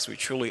Jesus Christ. We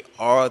truly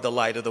are the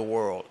light of the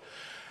world.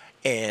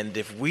 And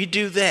if we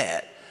do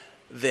that,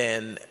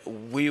 then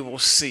we will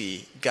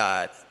see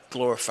God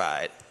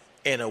glorified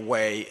in a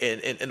way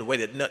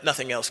that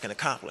nothing else can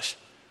accomplish.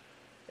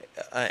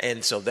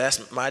 And so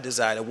that's my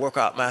desire, to work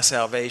out my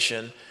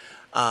salvation.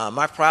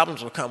 My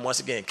problems will come once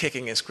again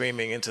kicking and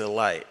screaming into the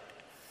light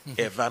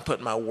if I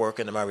put my work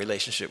into my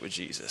relationship with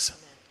Jesus.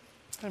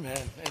 Amen.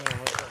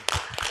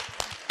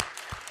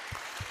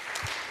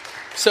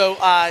 So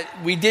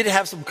we did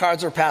have some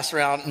cards that were passed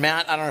around.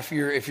 Matt, I don't know if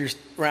you're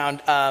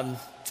around.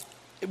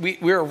 We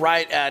were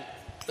right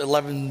at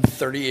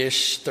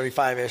 11:30-ish,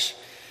 35-ish.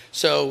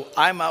 So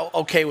I'm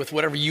okay with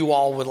whatever you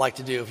all would like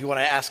to do. If you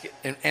want to ask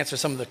and answer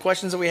some of the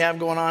questions that we have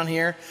going on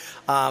here,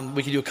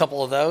 we can do a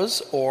couple of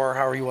those, or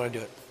however you want to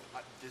do it.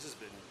 This has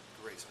been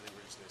great, so I think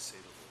we're just going to save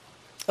it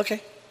for the podcast.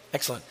 Okay,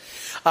 excellent.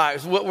 All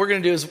right, so what we're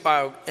going to do is,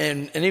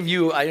 and any of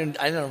you, I don't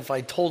know if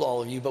I told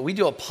all of you, but we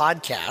do a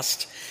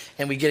podcast,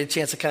 and we get a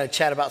chance to kind of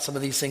chat about some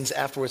of these things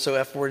afterwards. So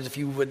afterwards, if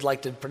you would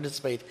like to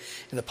participate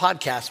in the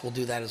podcast, we'll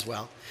do that as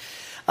well.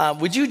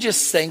 Would you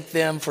just thank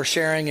them for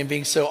sharing and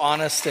being so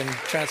honest and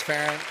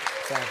transparent?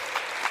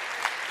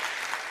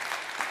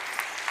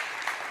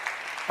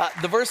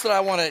 The verse that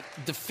I wanted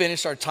to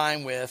finish our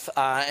time with,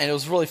 and it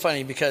was really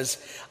funny because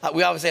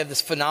we obviously have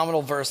this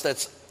phenomenal verse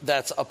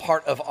that's a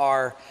part of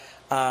our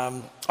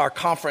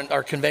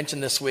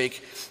convention this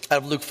week out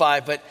of Luke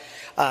 5, but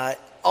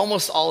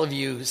almost all of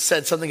you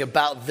said something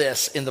about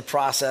this in the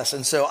process.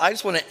 And so I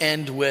just want to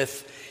end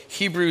with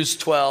Hebrews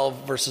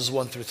 12, verses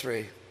 1 through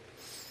 3.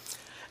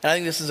 And I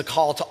think this is a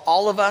call to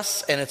all of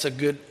us, and it's a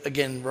good,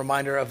 again,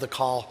 reminder of the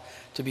call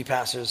to be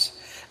pastors.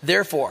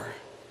 Therefore,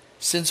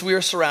 since we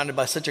are surrounded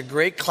by such a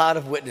great cloud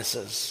of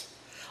witnesses,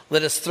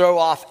 let us throw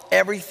off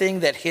everything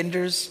that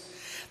hinders,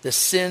 the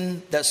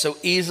sin that so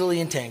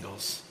easily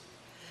entangles,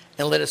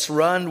 and let us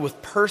run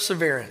with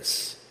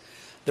perseverance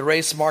the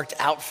race marked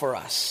out for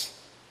us,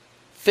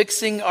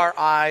 fixing our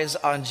eyes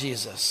on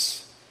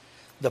Jesus,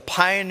 the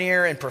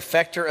pioneer and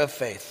perfecter of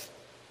faith.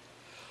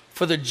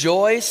 For the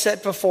joy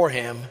set before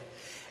him,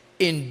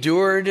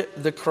 endured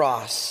the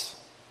cross,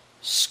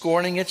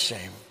 scorning its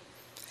shame,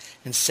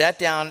 and sat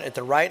down at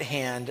the right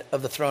hand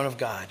of the throne of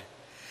God.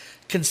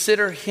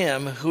 Consider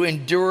him who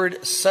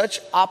endured such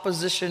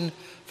opposition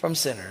from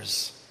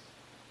sinners,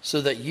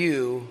 so that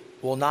you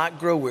will not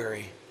grow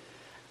weary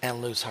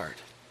and lose heart.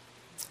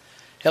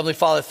 Heavenly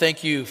Father,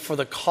 thank you for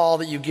the call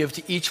that you give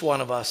to each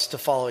one of us to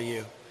follow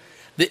you.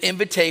 The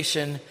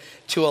invitation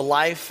to a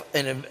life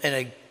and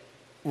a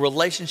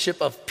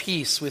relationship of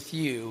peace with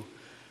you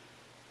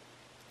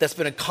that's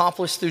been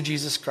accomplished through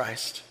Jesus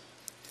Christ.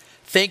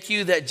 Thank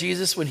you that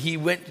Jesus, when he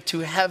went to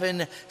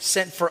heaven,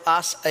 sent for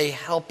us a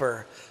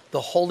helper, the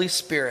Holy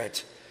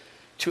Spirit,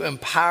 to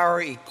empower,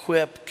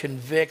 equip,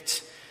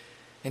 convict,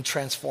 and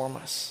transform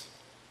us.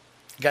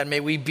 God,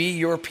 may we be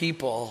your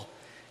people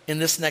in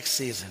this next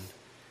season.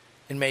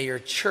 And may your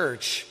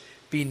church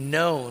be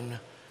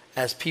known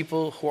as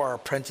people who are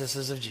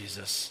apprentices of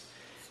Jesus.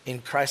 In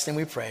Christ's name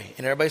we pray.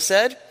 And everybody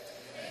said,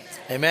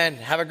 Amen.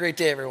 Have a great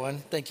day,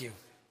 everyone. Thank you.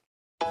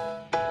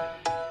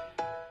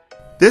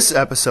 This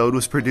episode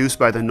was produced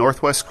by the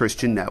Northwest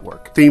Christian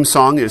Network. Theme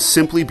song is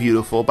Simply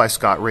Beautiful by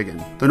Scott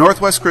Riggin. The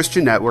Northwest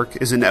Christian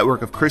Network is a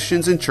network of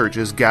Christians and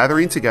churches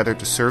gathering together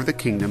to serve the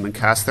kingdom and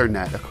cast their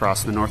net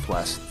across the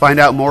Northwest.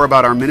 Find out more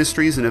about our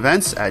ministries and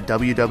events at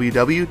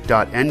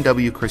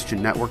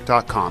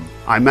www.nwchristiannetwork.com.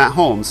 I'm Matt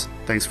Holmes.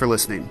 Thanks for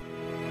listening.